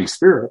of the Holy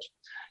Spirit,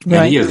 and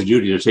right. He has a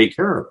duty to take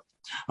care of it.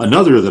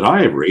 Another that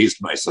I have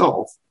raised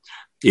myself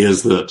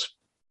is that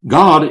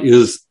God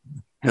has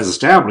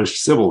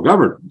established civil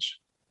government,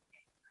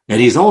 and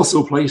he's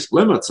also placed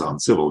limits on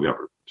civil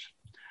government.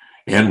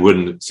 And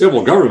when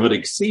civil government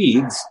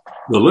exceeds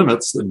the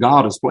limits that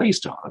God has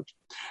placed on it,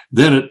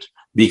 then it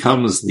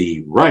becomes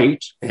the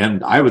right,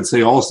 and I would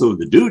say also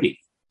the duty,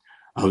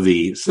 of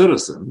the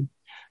citizen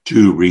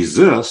to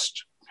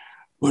resist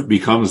what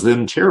becomes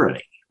then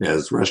tyranny,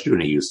 as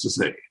Rushdoony used to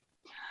say.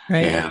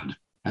 Right. And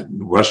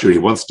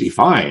Rushdoony once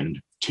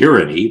defined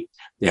tyranny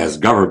as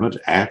government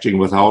acting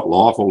without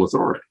lawful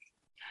authority.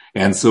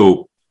 And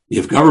so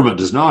if government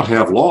does not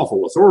have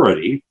lawful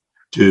authority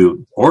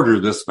to order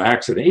this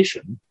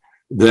vaccination,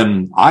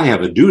 then I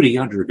have a duty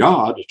under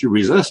God to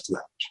resist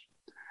that.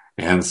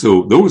 And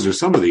so those are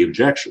some of the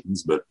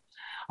objections, but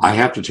I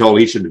have to tell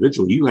each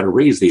individual, you got to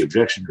raise the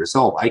objection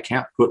yourself. I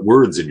can't put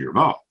words in your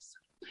mouth.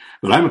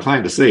 But I'm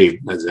inclined to say,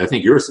 as I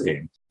think you're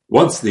saying,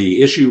 once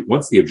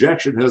the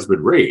objection has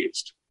been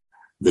raised,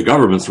 the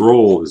government's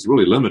role is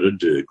really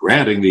limited to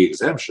granting the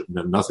exemption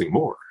and nothing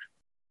more.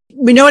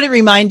 We know what it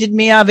reminded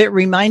me of? It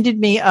reminded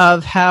me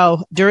of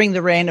how during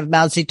the reign of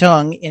Mao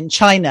Zedong in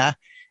China,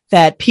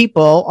 that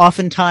people,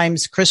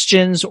 oftentimes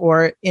Christians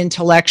or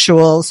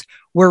intellectuals,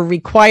 were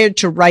required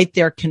to write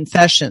their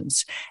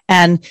confessions.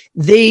 And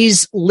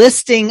these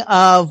listing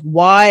of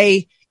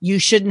why you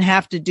shouldn't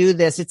have to do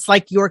this, it's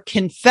like you're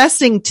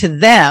confessing to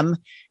them,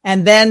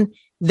 and then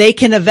they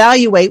can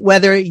evaluate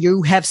whether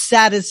you have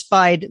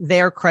satisfied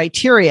their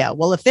criteria.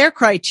 Well, if their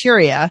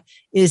criteria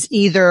is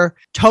either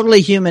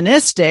totally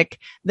humanistic,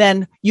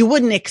 then you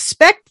wouldn't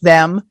expect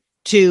them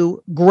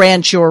to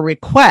grant your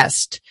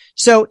request.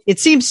 So it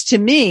seems to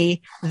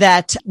me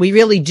that we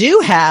really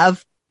do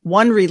have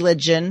one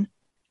religion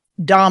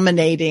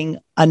dominating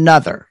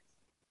another.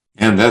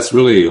 And that's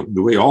really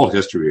the way all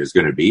history is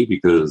going to be,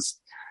 because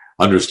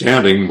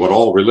understanding what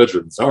all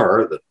religions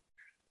are, that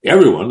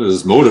everyone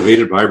is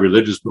motivated by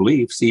religious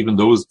beliefs, even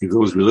those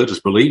religious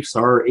beliefs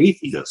are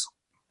atheism.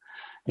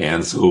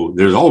 And so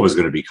there's always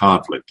going to be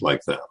conflict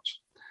like that.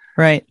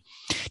 Right.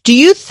 Do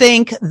you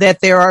think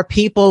that there are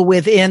people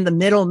within the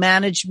middle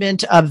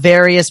management of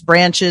various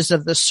branches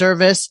of the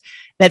service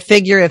that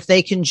figure if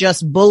they can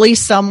just bully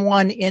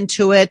someone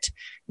into it,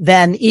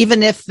 then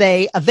even if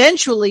they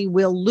eventually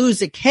will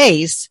lose a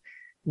case,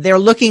 they're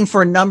looking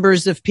for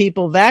numbers of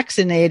people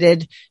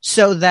vaccinated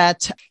so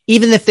that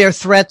even if their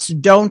threats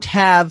don't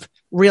have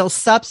real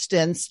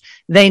substance,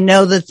 they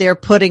know that they're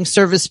putting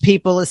service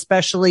people,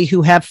 especially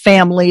who have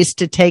families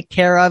to take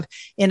care of,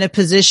 in a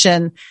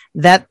position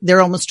that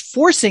they're almost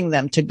forcing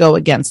them to go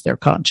against their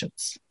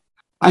conscience?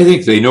 I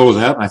think they know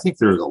that. I think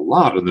there's a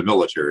lot in the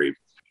military.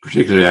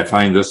 Particularly, I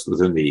find this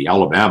within the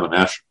Alabama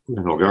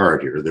National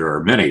Guard here. There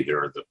are many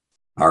there that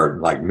are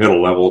like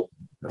mid-level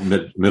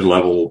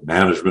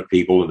management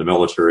people in the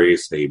military,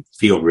 say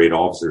field grade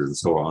officers and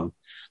so on,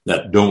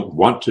 that don't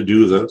want to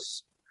do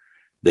this.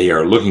 They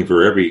are looking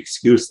for every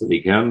excuse that they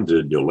can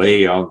to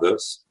delay on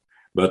this.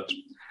 But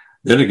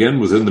then again,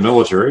 within the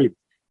military,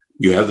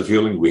 you have the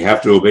feeling we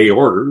have to obey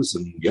orders.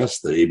 And yes,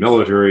 the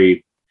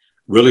military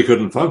really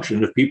couldn't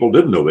function if people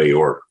didn't obey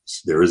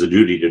orders. There is a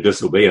duty to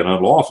disobey an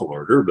unlawful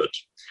order, but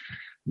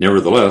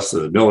nevertheless,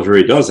 the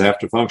military does have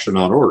to function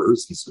on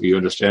orders. And so you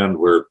understand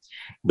where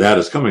that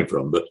is coming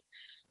from. But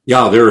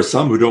yeah, there are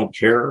some who don't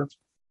care.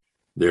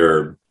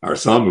 There are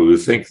some who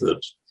think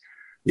that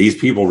these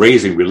people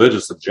raising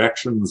religious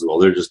objections, well,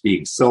 they're just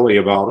being silly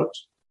about it.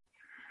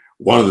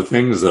 One of the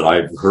things that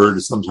I've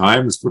heard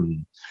sometimes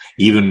from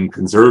even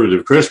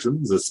conservative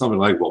Christians is something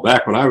like, well,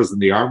 back when I was in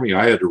the Army,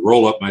 I had to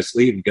roll up my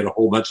sleeve and get a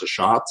whole bunch of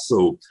shots.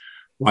 So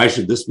why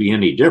should this be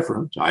any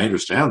different? I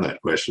understand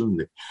that question.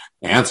 The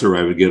answer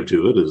I would give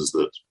to it is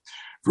that,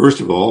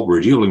 first of all,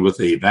 we're dealing with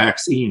a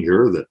vaccine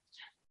here that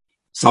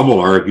some will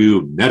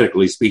argue,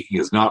 medically speaking,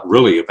 is not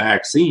really a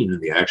vaccine in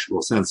the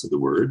actual sense of the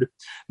word,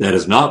 that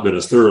has not been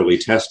as thoroughly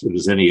tested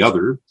as any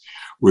other.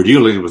 We're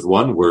dealing with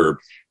one where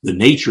the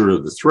nature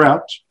of the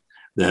threat,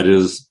 that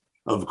is,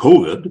 of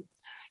COVID,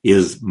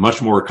 is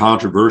much more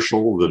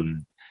controversial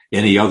than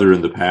any other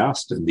in the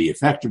past, and the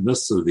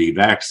effectiveness of the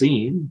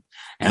vaccine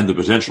and the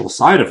potential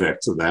side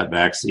effects of that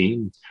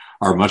vaccine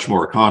are much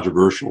more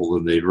controversial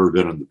than they've ever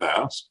been in the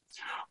past.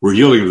 We're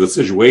dealing with a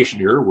situation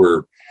here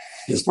where,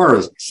 as far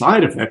as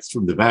side effects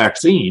from the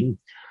vaccine,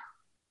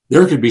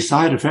 there could be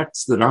side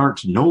effects that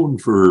aren't known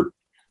for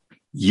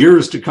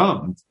years to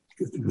come.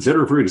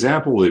 Consider, for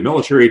example, the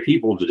military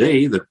people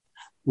today that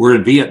were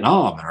in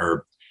Vietnam and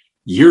are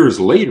years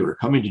later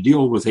coming to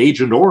deal with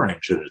Agent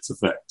Orange and its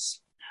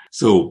effects.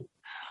 So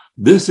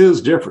this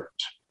is different.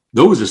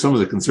 Those are some of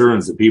the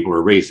concerns that people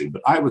are raising.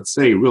 But I would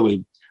say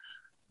really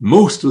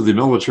most of the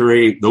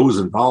military, those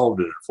involved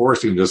in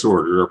enforcing this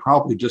order, are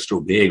probably just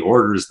obeying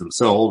orders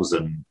themselves.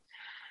 And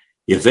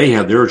if they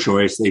had their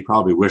choice, they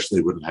probably wish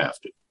they wouldn't have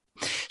to.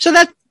 So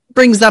that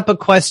brings up a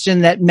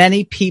question that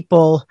many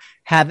people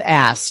have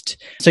asked.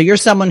 So you're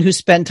someone who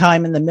spent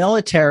time in the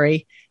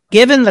military.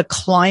 Given the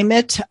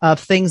climate of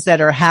things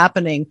that are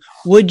happening,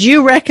 would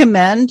you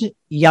recommend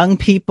young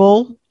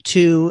people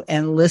to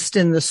enlist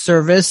in the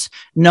service,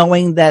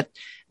 knowing that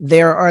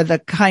there are the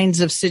kinds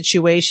of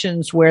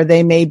situations where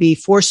they may be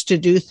forced to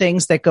do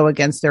things that go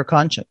against their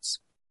conscience?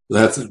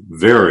 That's a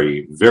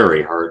very,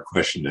 very hard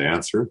question to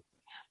answer.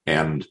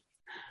 And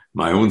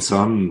my own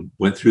son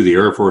went through the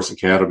Air Force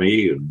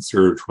Academy and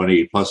served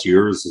 20 plus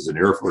years as an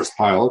Air Force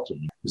pilot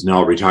and is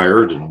now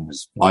retired and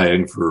is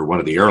flying for one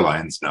of the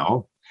airlines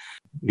now.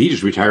 He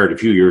just retired a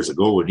few years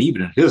ago, and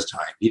even in his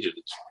time, he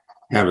didn't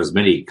have as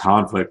many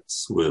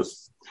conflicts with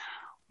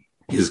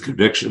his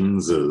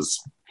convictions as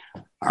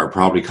are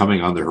probably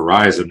coming on the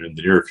horizon in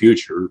the near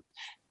future.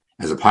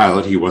 As a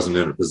pilot, he wasn't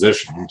in a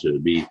position to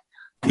be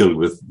dealing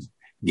with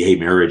gay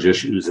marriage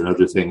issues and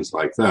other things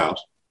like that.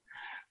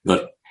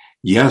 But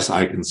yes,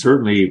 I can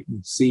certainly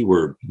see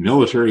where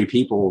military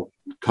people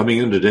coming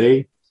in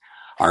today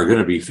are going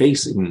to be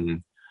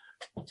facing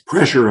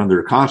pressure on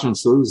their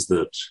consciences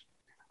that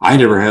I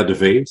never had to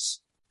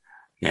face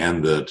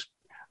and that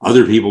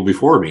other people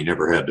before me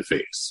never had to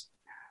face.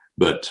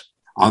 But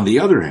on the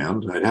other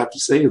hand, I'd have to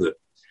say that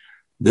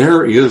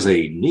there is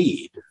a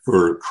need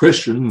for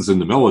Christians in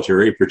the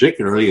military,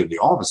 particularly in the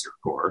officer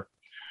corps,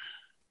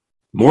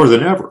 more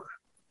than ever.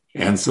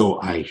 And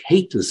so I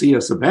hate to see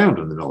us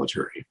abandon the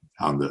military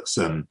on this.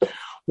 And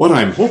what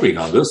I'm hoping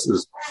on this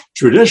is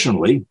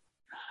traditionally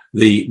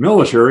the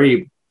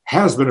military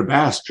has been a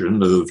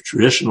bastion of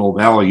traditional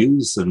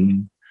values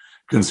and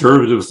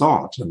conservative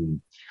thought.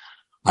 And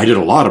I did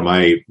a lot of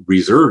my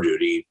reserve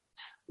duty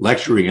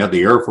lecturing at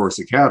the Air Force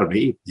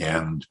Academy,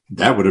 and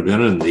that would have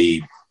been in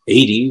the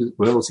 80s,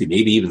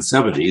 maybe even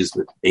 70s,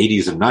 but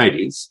 80s and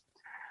 90s.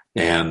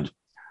 And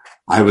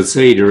I would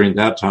say during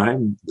that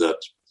time that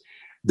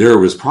there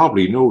was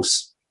probably no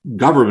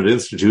government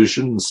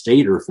institution,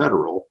 state or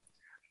federal,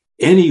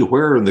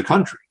 anywhere in the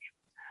country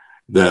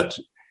that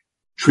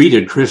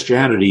treated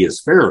Christianity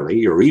as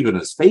fairly or even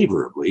as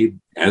favorably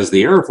as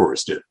the Air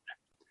Force did.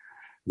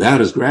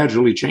 That is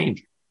gradually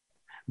changing.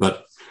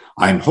 But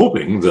I'm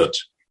hoping that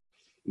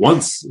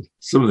once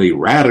some of the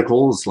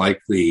radicals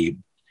like the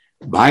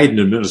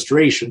Biden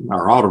administration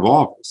are out of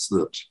office,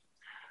 that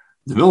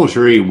the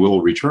military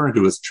will return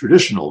to its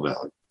traditional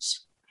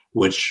values,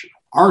 which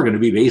are going to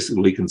be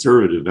basically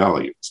conservative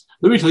values.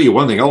 Let me tell you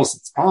one thing else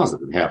that's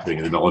positive happening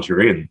in the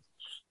military, and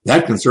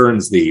that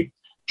concerns the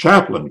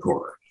chaplain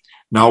corps.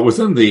 Now,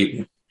 let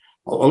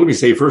me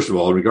say, first of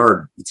all, in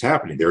regard to what's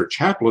happening there,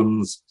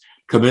 chaplains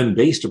come in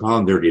based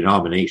upon their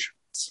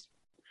denominations.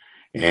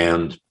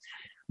 And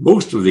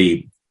most of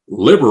the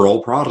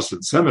liberal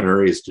Protestant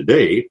seminaries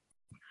today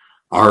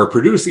are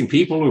producing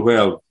people who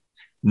have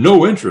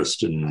no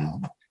interest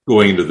in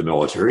going into the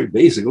military.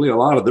 Basically, a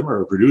lot of them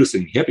are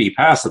producing hippie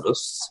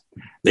pacifists.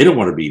 They don't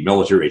want to be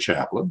military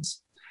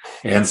chaplains.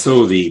 And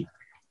so the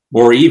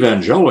more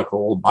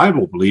evangelical,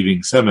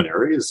 Bible-believing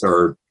seminaries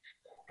are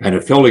kind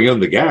of filling in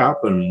the gap,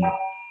 and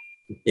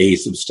a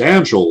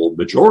substantial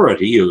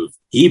majority of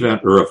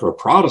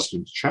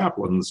Protestant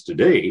chaplains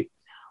today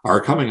are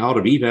coming out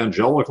of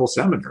evangelical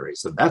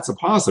seminaries, and that's a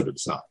positive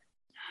sign.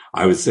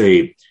 I would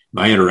say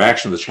my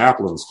interaction with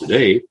chaplains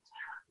today,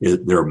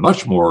 they're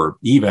much more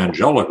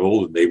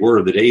evangelical than they were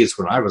in the days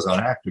when I was on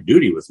active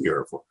duty with the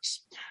Air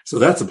Force. So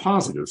that's a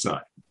positive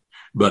sign.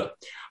 But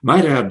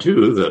might add,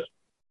 too, that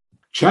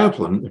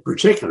chaplain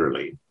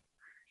particularly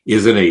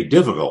is in a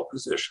difficult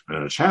position,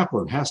 and a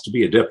chaplain has to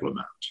be a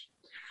diplomat.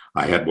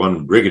 I had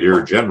one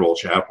brigadier general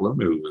chaplain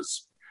who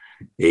was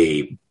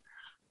a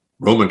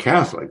Roman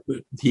Catholic,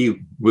 but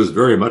he was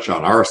very much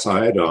on our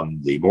side on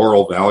the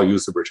moral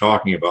values that we're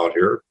talking about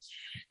here.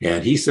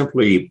 And he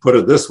simply put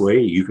it this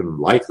way: you can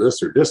like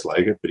this or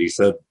dislike it, but he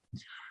said,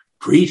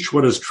 preach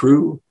what is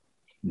true,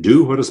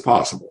 do what is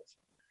possible.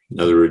 In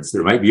other words,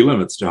 there might be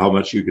limits to how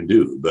much you can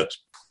do. But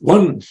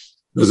one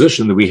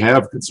position that we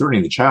have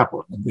concerning the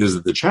chaplain is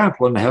that the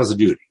chaplain has a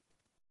duty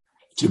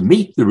to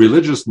meet the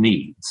religious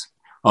needs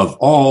of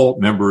all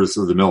members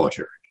of the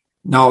military.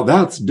 Now,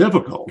 that's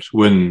difficult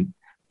when,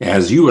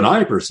 as you and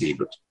I perceive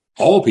it,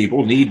 all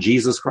people need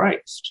Jesus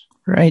Christ.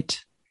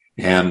 Right.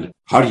 And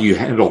how do you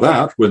handle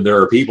that when there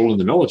are people in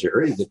the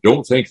military that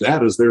don't think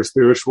that is their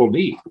spiritual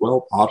need?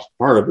 Well,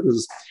 part of it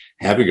is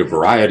having a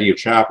variety of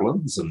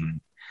chaplains,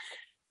 and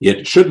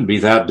it shouldn't be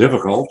that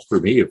difficult for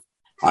me. If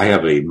I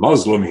have a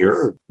Muslim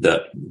here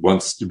that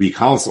wants to be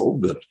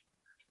counseled, that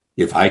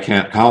if I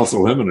can't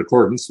counsel him in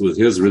accordance with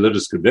his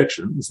religious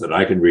convictions, that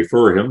I can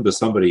refer him to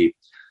somebody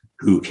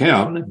who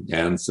can.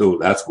 And so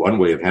that's one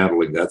way of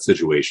handling that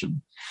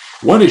situation.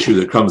 One issue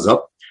that comes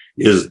up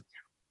is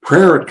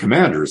prayer at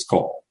commander's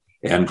call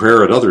and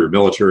prayer at other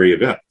military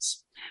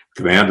events.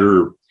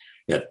 Commander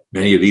at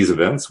many of these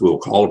events will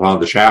call upon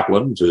the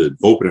chaplain to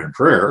open in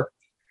prayer,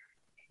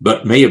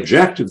 but may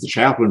object if the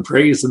chaplain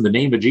prays in the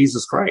name of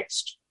Jesus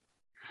Christ.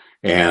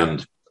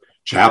 And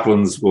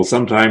chaplains will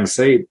sometimes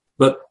say,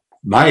 but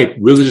my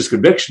religious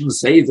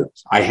convictions say that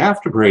I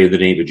have to pray in the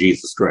name of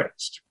Jesus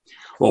Christ.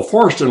 Well,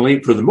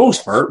 fortunately, for the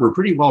most part, we're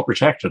pretty well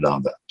protected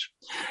on that.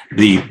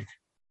 The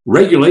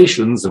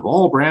regulations of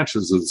all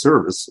branches of the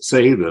service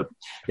say that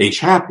a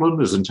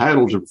chaplain is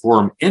entitled to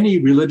perform any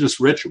religious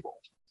ritual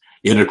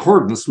in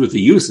accordance with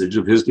the usage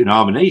of his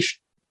denomination.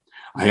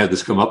 I had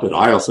this come up at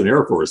Eielson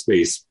Air Force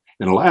Base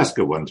in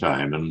Alaska one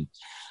time, and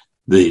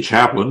the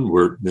chaplain,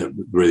 where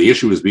the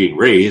issue was being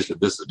raised, and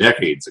this is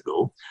decades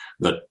ago,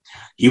 but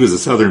he was a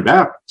Southern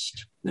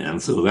Baptist.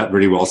 And so that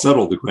pretty well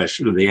settled the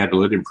question, and they had to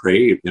let him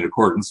pray in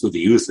accordance with the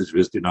usage of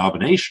his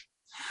denomination.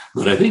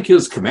 But I think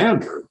his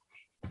commander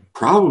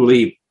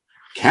probably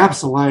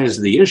capsulized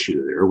the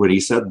issue there when he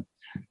said,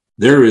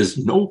 there is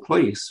no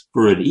place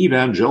for an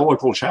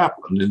evangelical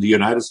chaplain in the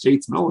United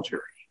States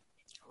military.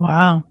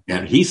 Wow.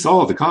 And he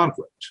saw the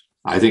conflict.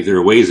 I think there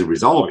are ways of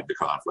resolving the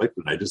conflict,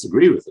 and I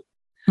disagree with it.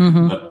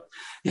 Mm-hmm. But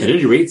at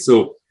any rate,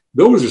 so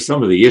those are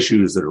some of the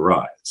issues that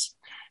arise.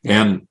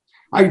 And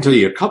I can tell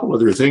you a couple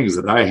other things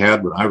that I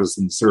had when I was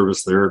in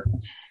service there.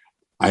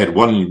 I had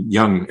one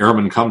young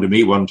airman come to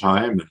me one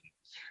time and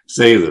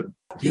say that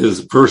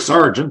his first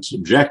sergeant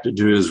objected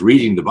to his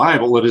reading the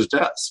Bible at his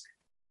desk.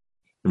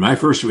 And my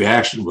first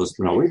reaction was,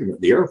 no, wait a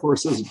minute, the Air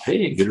Force isn't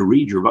paying you to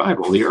read your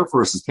Bible. The Air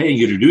Force is paying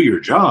you to do your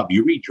job.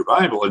 You read your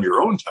Bible in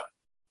your own time.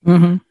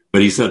 Mm-hmm.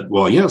 But he said,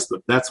 well, yes,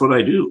 but that's what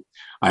I do.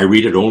 I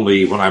read it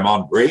only when I'm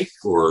on break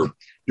or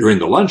during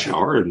the lunch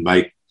hour. And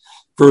my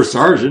first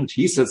sergeant,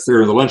 he sits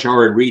there in the lunch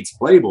hour and reads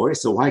Playboy,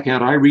 so why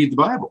can't I read the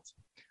Bible?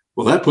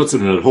 Well, that puts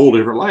it in a whole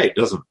different light,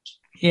 doesn't it?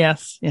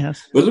 Yes,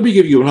 yes. But let me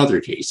give you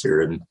another case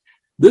here. And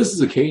this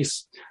is a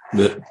case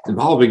that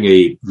involving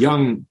a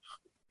young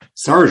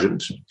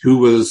sergeant who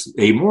was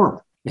a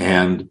Mormon,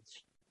 and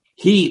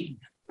he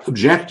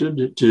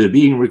objected to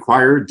being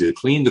required to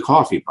clean the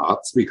coffee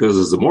pots because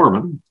as a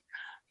Mormon,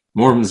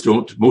 most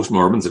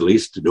Mormons at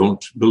least,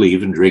 don't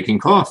believe in drinking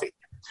coffee.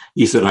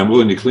 He said, I'm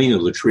willing to clean the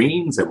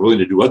latrines. I'm willing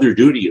to do other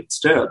duty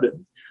instead.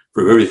 And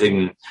for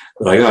everything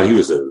that I got, he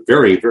was a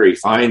very, very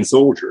fine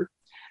soldier.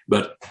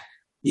 But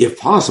if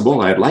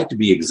possible, I'd like to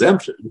be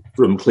exempted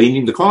from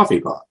cleaning the coffee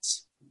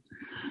pots.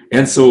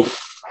 And so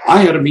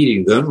I had a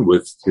meeting then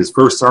with his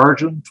first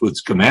sergeant, with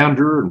his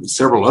commander, and with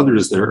several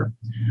others there.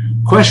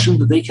 The question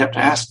that they kept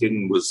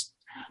asking was,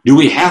 do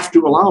we have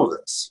to allow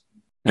this?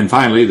 And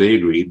finally, they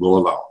agreed, we'll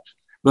allow it.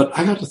 But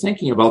I got to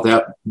thinking about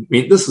that. I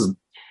mean, this is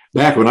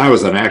back when I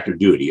was on active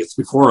duty. It's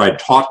before I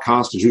taught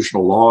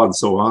constitutional law and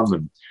so on.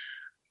 And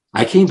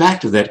I came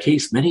back to that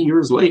case many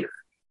years later.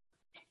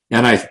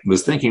 And I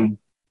was thinking,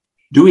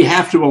 do we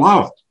have to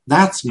allow it?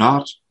 That's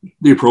not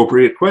the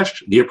appropriate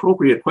question. The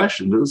appropriate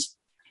question is,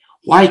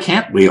 why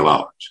can't we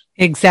allow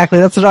it? Exactly.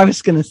 That's what I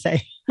was going to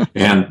say.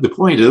 And the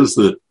point is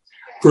that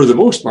for the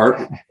most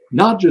part,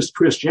 not just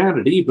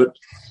Christianity, but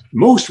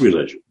most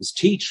religions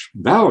teach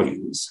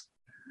values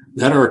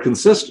that are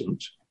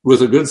consistent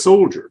with a good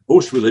soldier.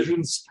 Most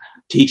religions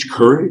teach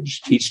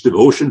courage, teach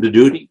devotion to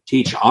duty,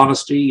 teach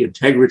honesty,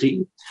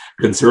 integrity,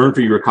 concern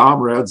for your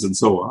comrades, and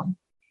so on.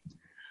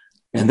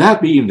 And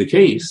that being the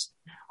case,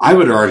 I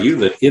would argue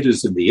that it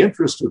is in the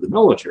interest of the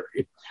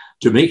military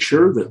to make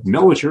sure that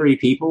military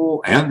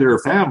people and their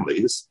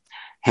families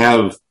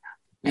have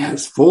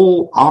as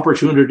full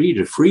opportunity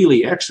to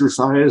freely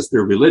exercise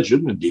their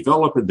religion and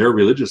develop in their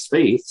religious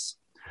faiths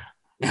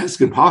as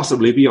can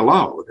possibly be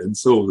allowed. And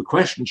so the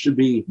question should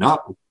be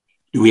not,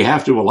 do we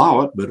have to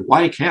allow it, but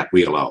why can't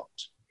we allow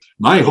it?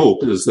 My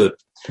hope is that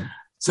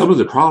some of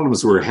the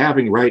problems we're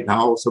having right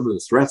now, some of the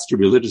threats to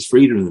religious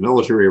freedom in the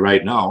military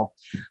right now,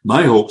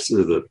 my hopes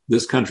are that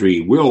this country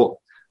will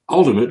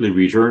ultimately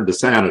return to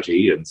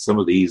sanity and some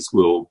of these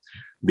will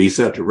be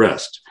set to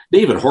rest.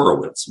 David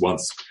Horowitz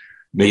once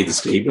made the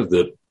statement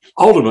that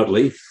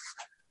ultimately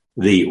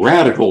the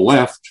radical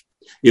left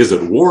is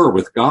at war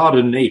with God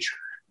and nature.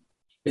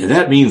 And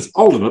that means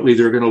ultimately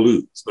they're going to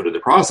lose. But in the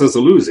process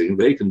of losing,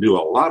 they can do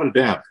a lot of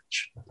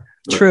damage.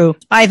 True.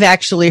 I've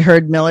actually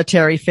heard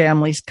military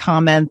families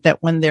comment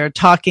that when they're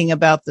talking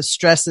about the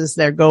stresses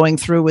they're going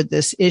through with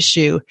this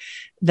issue,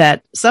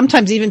 that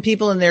sometimes even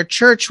people in their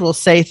church will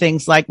say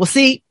things like, well,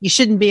 see, you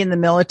shouldn't be in the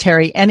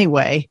military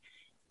anyway.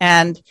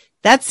 And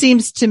that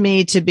seems to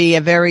me to be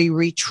a very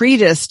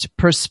retreatist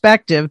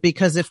perspective,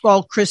 because if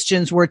all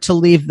Christians were to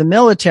leave the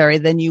military,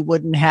 then you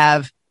wouldn't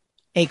have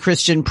a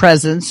Christian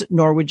presence,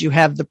 nor would you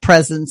have the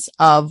presence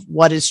of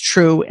what is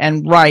true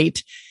and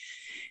right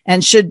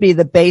and should be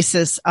the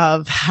basis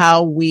of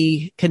how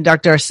we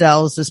conduct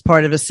ourselves as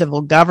part of a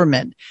civil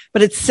government.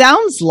 But it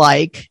sounds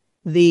like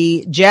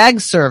the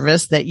JAG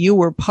service that you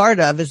were part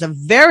of is a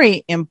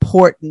very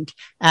important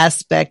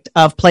aspect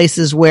of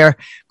places where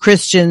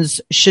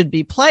Christians should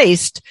be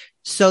placed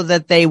so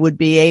that they would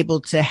be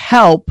able to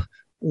help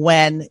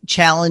when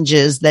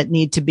challenges that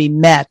need to be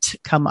met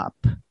come up.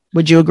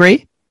 Would you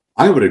agree?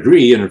 I would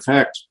agree. And in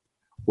fact,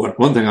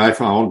 one thing I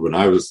found when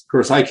of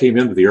course, I came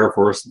into the Air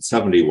Force in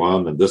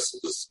 1971, and this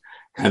is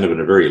kind of in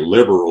a very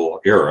liberal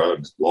era.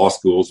 Law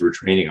schools were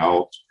training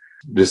out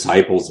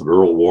disciples of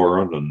Earl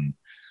Warren and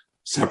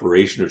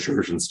separation of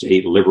church and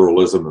state,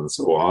 liberalism, and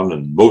so on.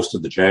 And most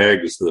of the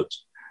JAGs that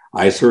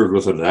I served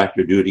with on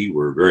active duty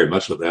were very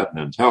much of that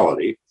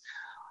mentality.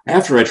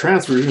 After I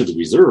transferred into the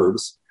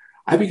reserves,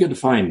 I began to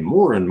find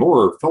more and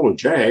more fellow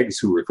JAGs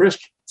who were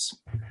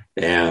Christians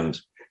and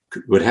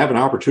would have an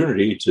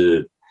opportunity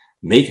to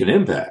make an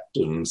impact.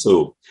 And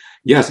so,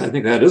 yes, I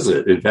think that is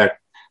it. In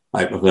fact,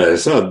 like I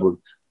said,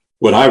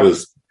 when I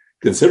was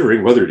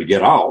considering whether to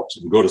get out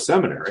and go to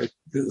seminary,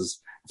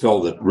 because I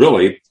felt that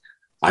really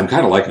I'm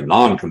kind of like a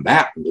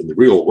non-combatant in the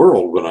real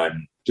world when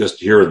I'm just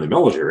here in the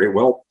military.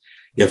 Well,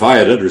 if I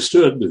had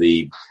understood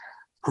the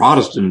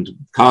Protestant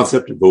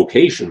concept of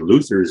vocation,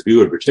 Luther's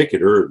view in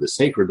particular, the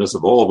sacredness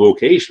of all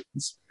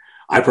vocations,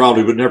 I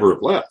probably would never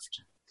have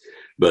left.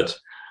 But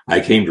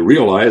I came to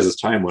realize as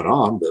time went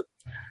on that,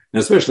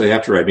 and especially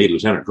after I made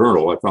lieutenant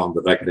colonel, I found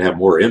that I could have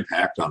more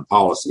impact on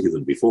policy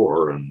than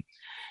before. And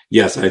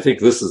yes, I think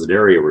this is an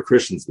area where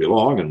Christians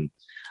belong. And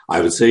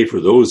I would say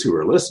for those who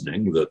are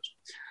listening that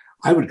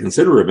I would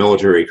consider a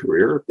military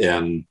career.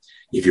 And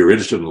if you're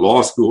interested in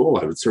law school,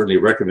 I would certainly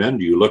recommend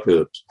you look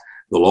at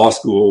the law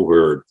school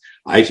where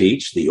I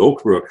teach, the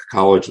Oak Brook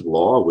College of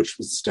Law, which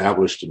was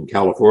established in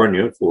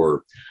California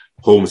for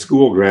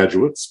homeschool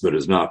graduates, but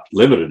is not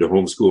limited to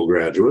homeschool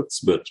graduates,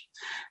 but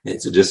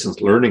it's a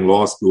distance learning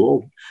law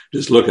school.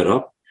 Just look it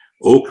up,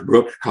 Oak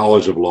Brook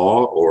College of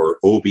Law, or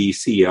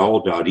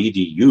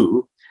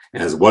obcl.edu,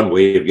 as one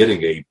way of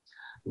getting a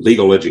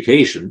legal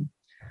education.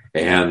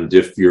 And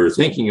if you're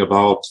thinking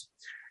about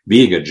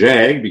being a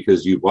JAG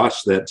because you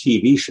watched that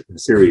TV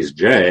series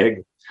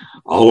JAG,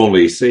 I'll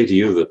only say to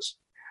you that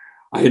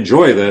I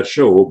enjoy that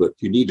show, but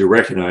you need to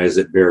recognize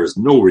it bears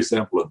no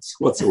resemblance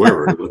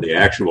whatsoever to what the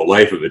actual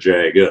life of a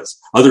JAG is.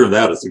 Other than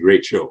that, it's a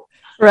great show.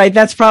 Right.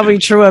 That's probably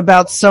true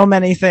about so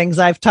many things.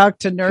 I've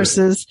talked to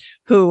nurses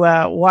who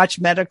watch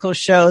medical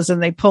shows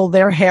and they pull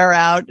their hair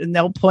out and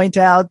they'll point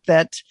out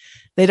that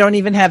they don't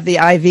even have the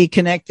IV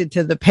connected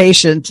to the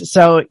patient.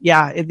 So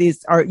yeah,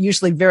 these are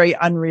usually very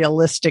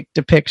unrealistic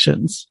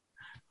depictions.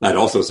 I'd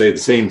also say the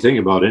same thing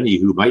about any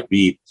who might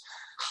be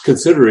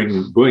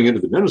considering going into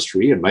the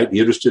ministry and might be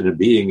interested in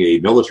being a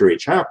military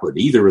chaplain,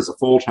 either as a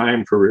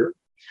full-time career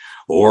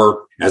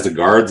or as a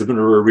guardsman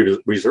or a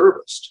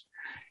reservist.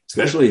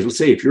 Especially, let's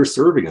say, if you're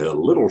serving at a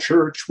little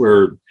church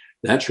where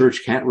that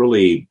church can't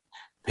really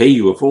pay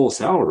you a full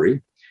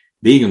salary,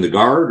 being in the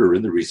guard or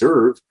in the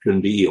reserve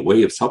can be a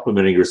way of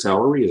supplementing your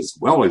salary, as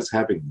well as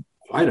having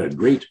quite a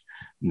great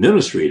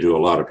ministry to a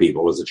lot of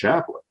people as a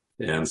chaplain.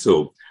 And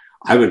so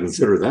I would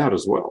consider that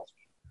as well.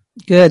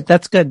 Good.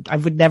 That's good. I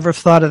would never have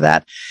thought of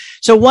that.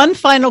 So one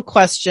final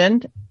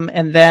question,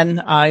 and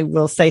then I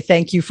will say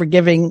thank you for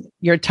giving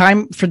your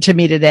time to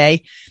me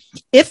today.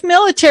 If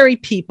military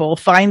people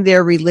find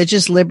their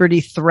religious liberty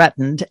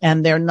threatened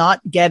and they're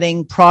not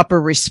getting proper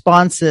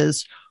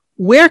responses,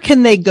 where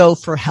can they go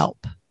for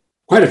help?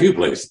 Quite a few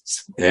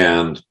places.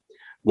 And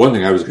one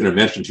thing I was going to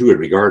mention too in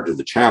regard to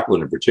the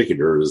chaplain in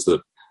particular is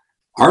that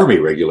Army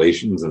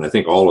regulations, and I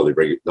think all of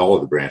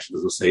the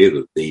branches will say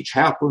that the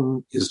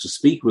chaplain is to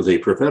speak with a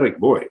prophetic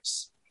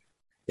voice.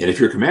 And if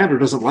your commander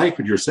doesn't like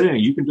what you're saying,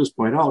 you can just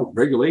point out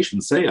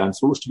regulations say I'm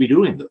supposed to be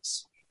doing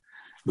this.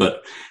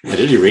 But at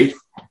any rate,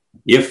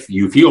 if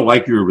you feel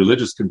like your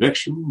religious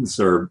convictions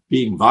are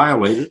being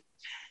violated,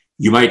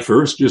 you might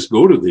first just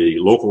go to the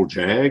local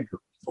JAG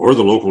or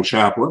the local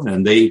chaplain,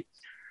 and they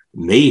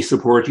may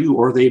support you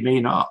or they may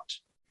not.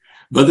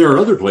 But there are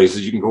other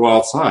places you can go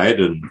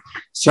outside, and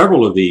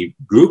several of the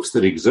groups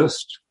that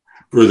exist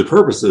for the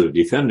purpose of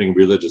defending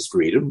religious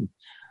freedom.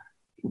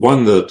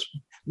 One the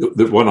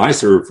one I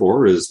serve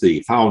for is the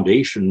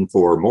Foundation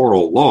for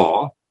Moral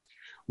Law.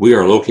 We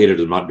are located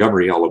in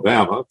Montgomery,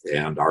 Alabama,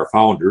 and our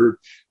founder,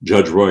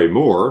 Judge Roy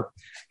Moore,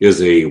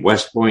 is a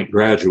West Point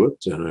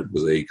graduate and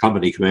was a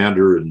company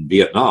commander in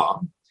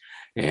Vietnam.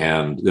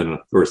 And then,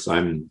 of course,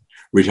 I'm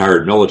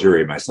retired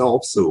military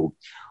myself, so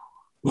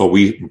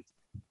we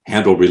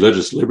handle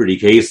religious liberty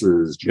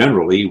cases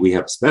generally. We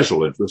have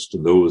special interest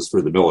in those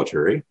for the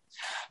military.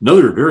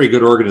 Another very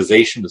good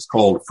organization is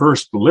called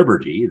First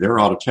Liberty. They're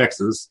out of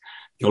Texas.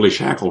 Kelly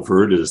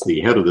Shackelford is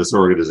the head of this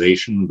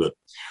organization, but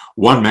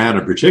one man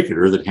in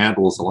particular that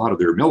handles a lot of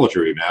their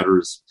military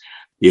matters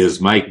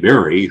is Mike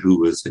Berry,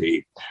 who is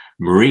a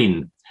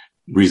Marine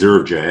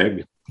Reserve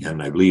JAG,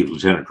 and I believe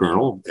Lieutenant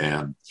Colonel.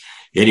 And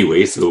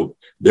anyway, so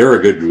they're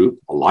a good group.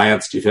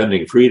 Alliance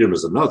Defending Freedom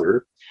is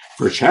another.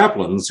 For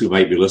chaplains who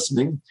might be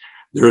listening,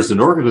 there's an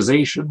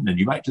organization, and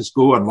you might just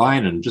go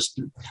online and just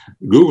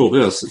Google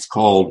this. It's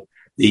called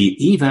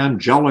the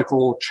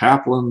Evangelical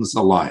Chaplains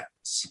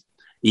Alliance.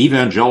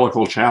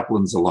 Evangelical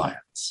Chaplains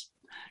Alliance.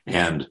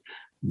 And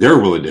they're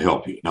willing to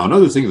help you. Now,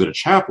 another thing that a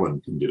chaplain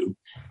can do,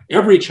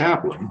 every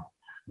chaplain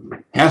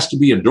has to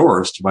be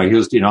endorsed by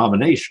his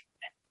denomination.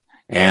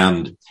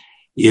 And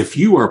if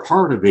you are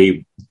part of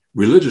a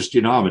religious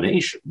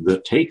denomination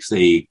that takes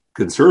a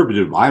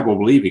conservative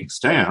Bible-believing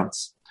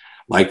stance,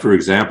 like, for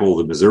example,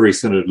 the Missouri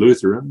Synod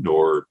Lutheran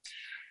or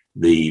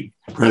the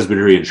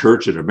Presbyterian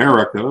Church in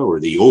America or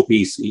the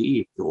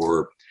OPC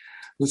or,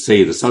 let's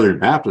say, the Southern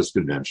Baptist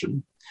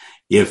Convention,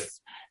 if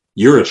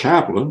you're a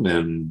chaplain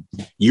and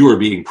you are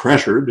being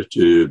pressured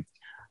to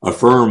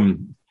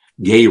affirm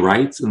gay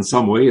rights in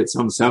some way at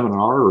some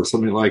seminar or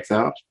something like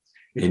that,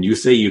 and you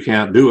say you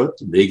can't do it,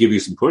 and they give you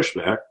some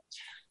pushback,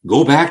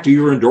 go back to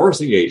your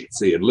endorsing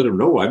agency and let them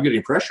know I'm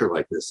getting pressure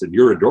like this. And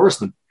your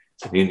endorsement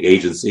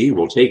agency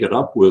will take it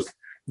up with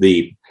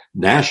the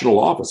National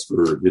Office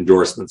for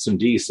Endorsements in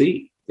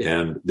DC,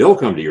 and they'll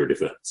come to your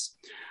defense.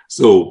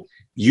 So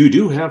you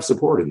do have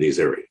support in these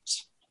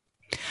areas.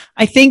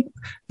 I think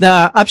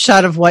the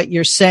upshot of what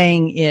you're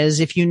saying is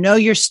if you know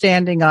you're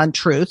standing on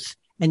truth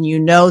and you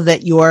know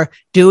that you're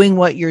doing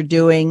what you're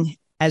doing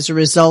as a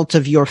result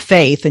of your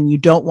faith and you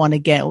don't want to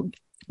go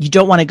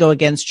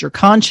against your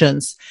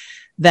conscience,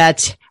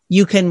 that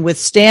you can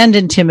withstand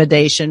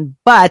intimidation,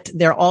 but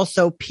there are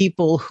also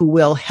people who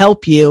will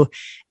help you.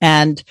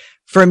 And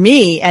for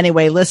me,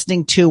 anyway,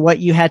 listening to what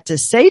you had to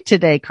say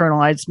today, Colonel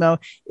Eidsmoe,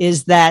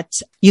 is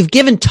that you've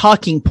given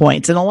talking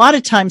points. And a lot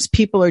of times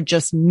people are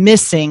just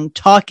missing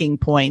talking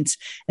points.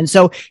 And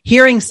so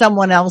hearing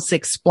someone else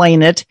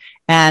explain it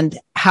and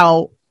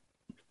how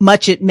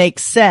much it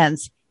makes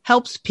sense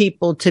helps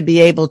people to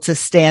be able to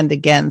stand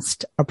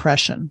against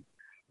oppression.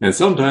 And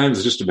sometimes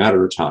it's just a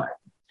matter of time.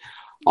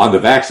 On the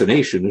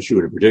vaccination issue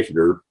in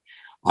particular,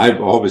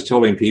 I'm always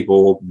telling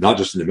people, not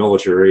just in the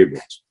military,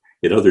 but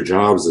in other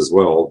jobs as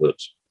well,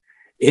 that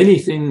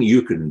anything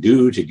you can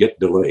do to get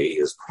delay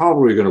is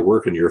probably going to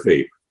work in your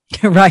favor.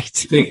 Right.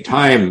 I think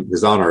time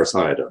is on our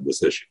side on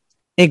this issue.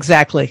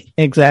 Exactly.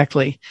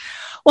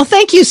 Well,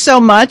 thank you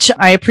so much.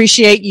 I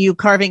appreciate you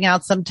carving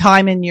out some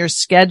time in your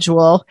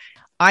schedule.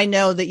 I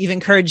know that you've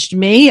encouraged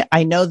me.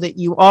 I know that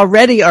you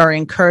already are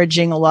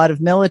encouraging a lot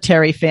of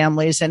military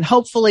families, and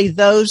hopefully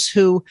those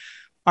who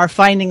are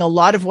finding a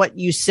lot of what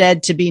you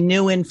said to be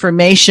new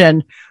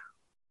information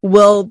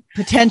will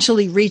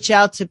potentially reach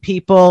out to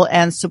people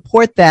and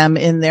support them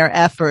in their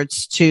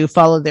efforts to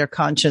follow their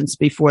conscience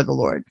before the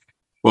Lord.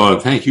 Well,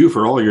 thank you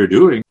for all you're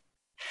doing.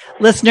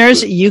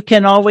 Listeners, you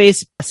can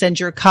always send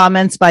your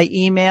comments by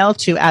email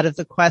to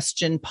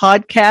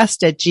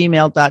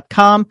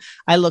outofthequestionpodcast@gmail.com.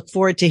 I look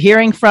forward to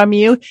hearing from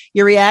you,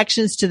 your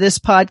reactions to this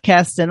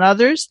podcast and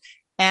others,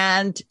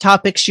 and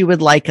topics you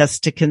would like us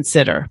to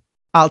consider.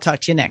 I'll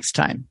talk to you next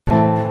time.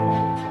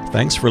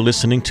 Thanks for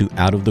listening to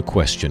Out of the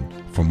Question.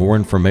 For more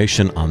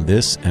information on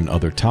this and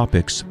other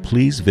topics,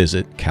 please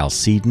visit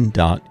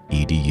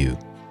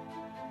chalcedon.edu.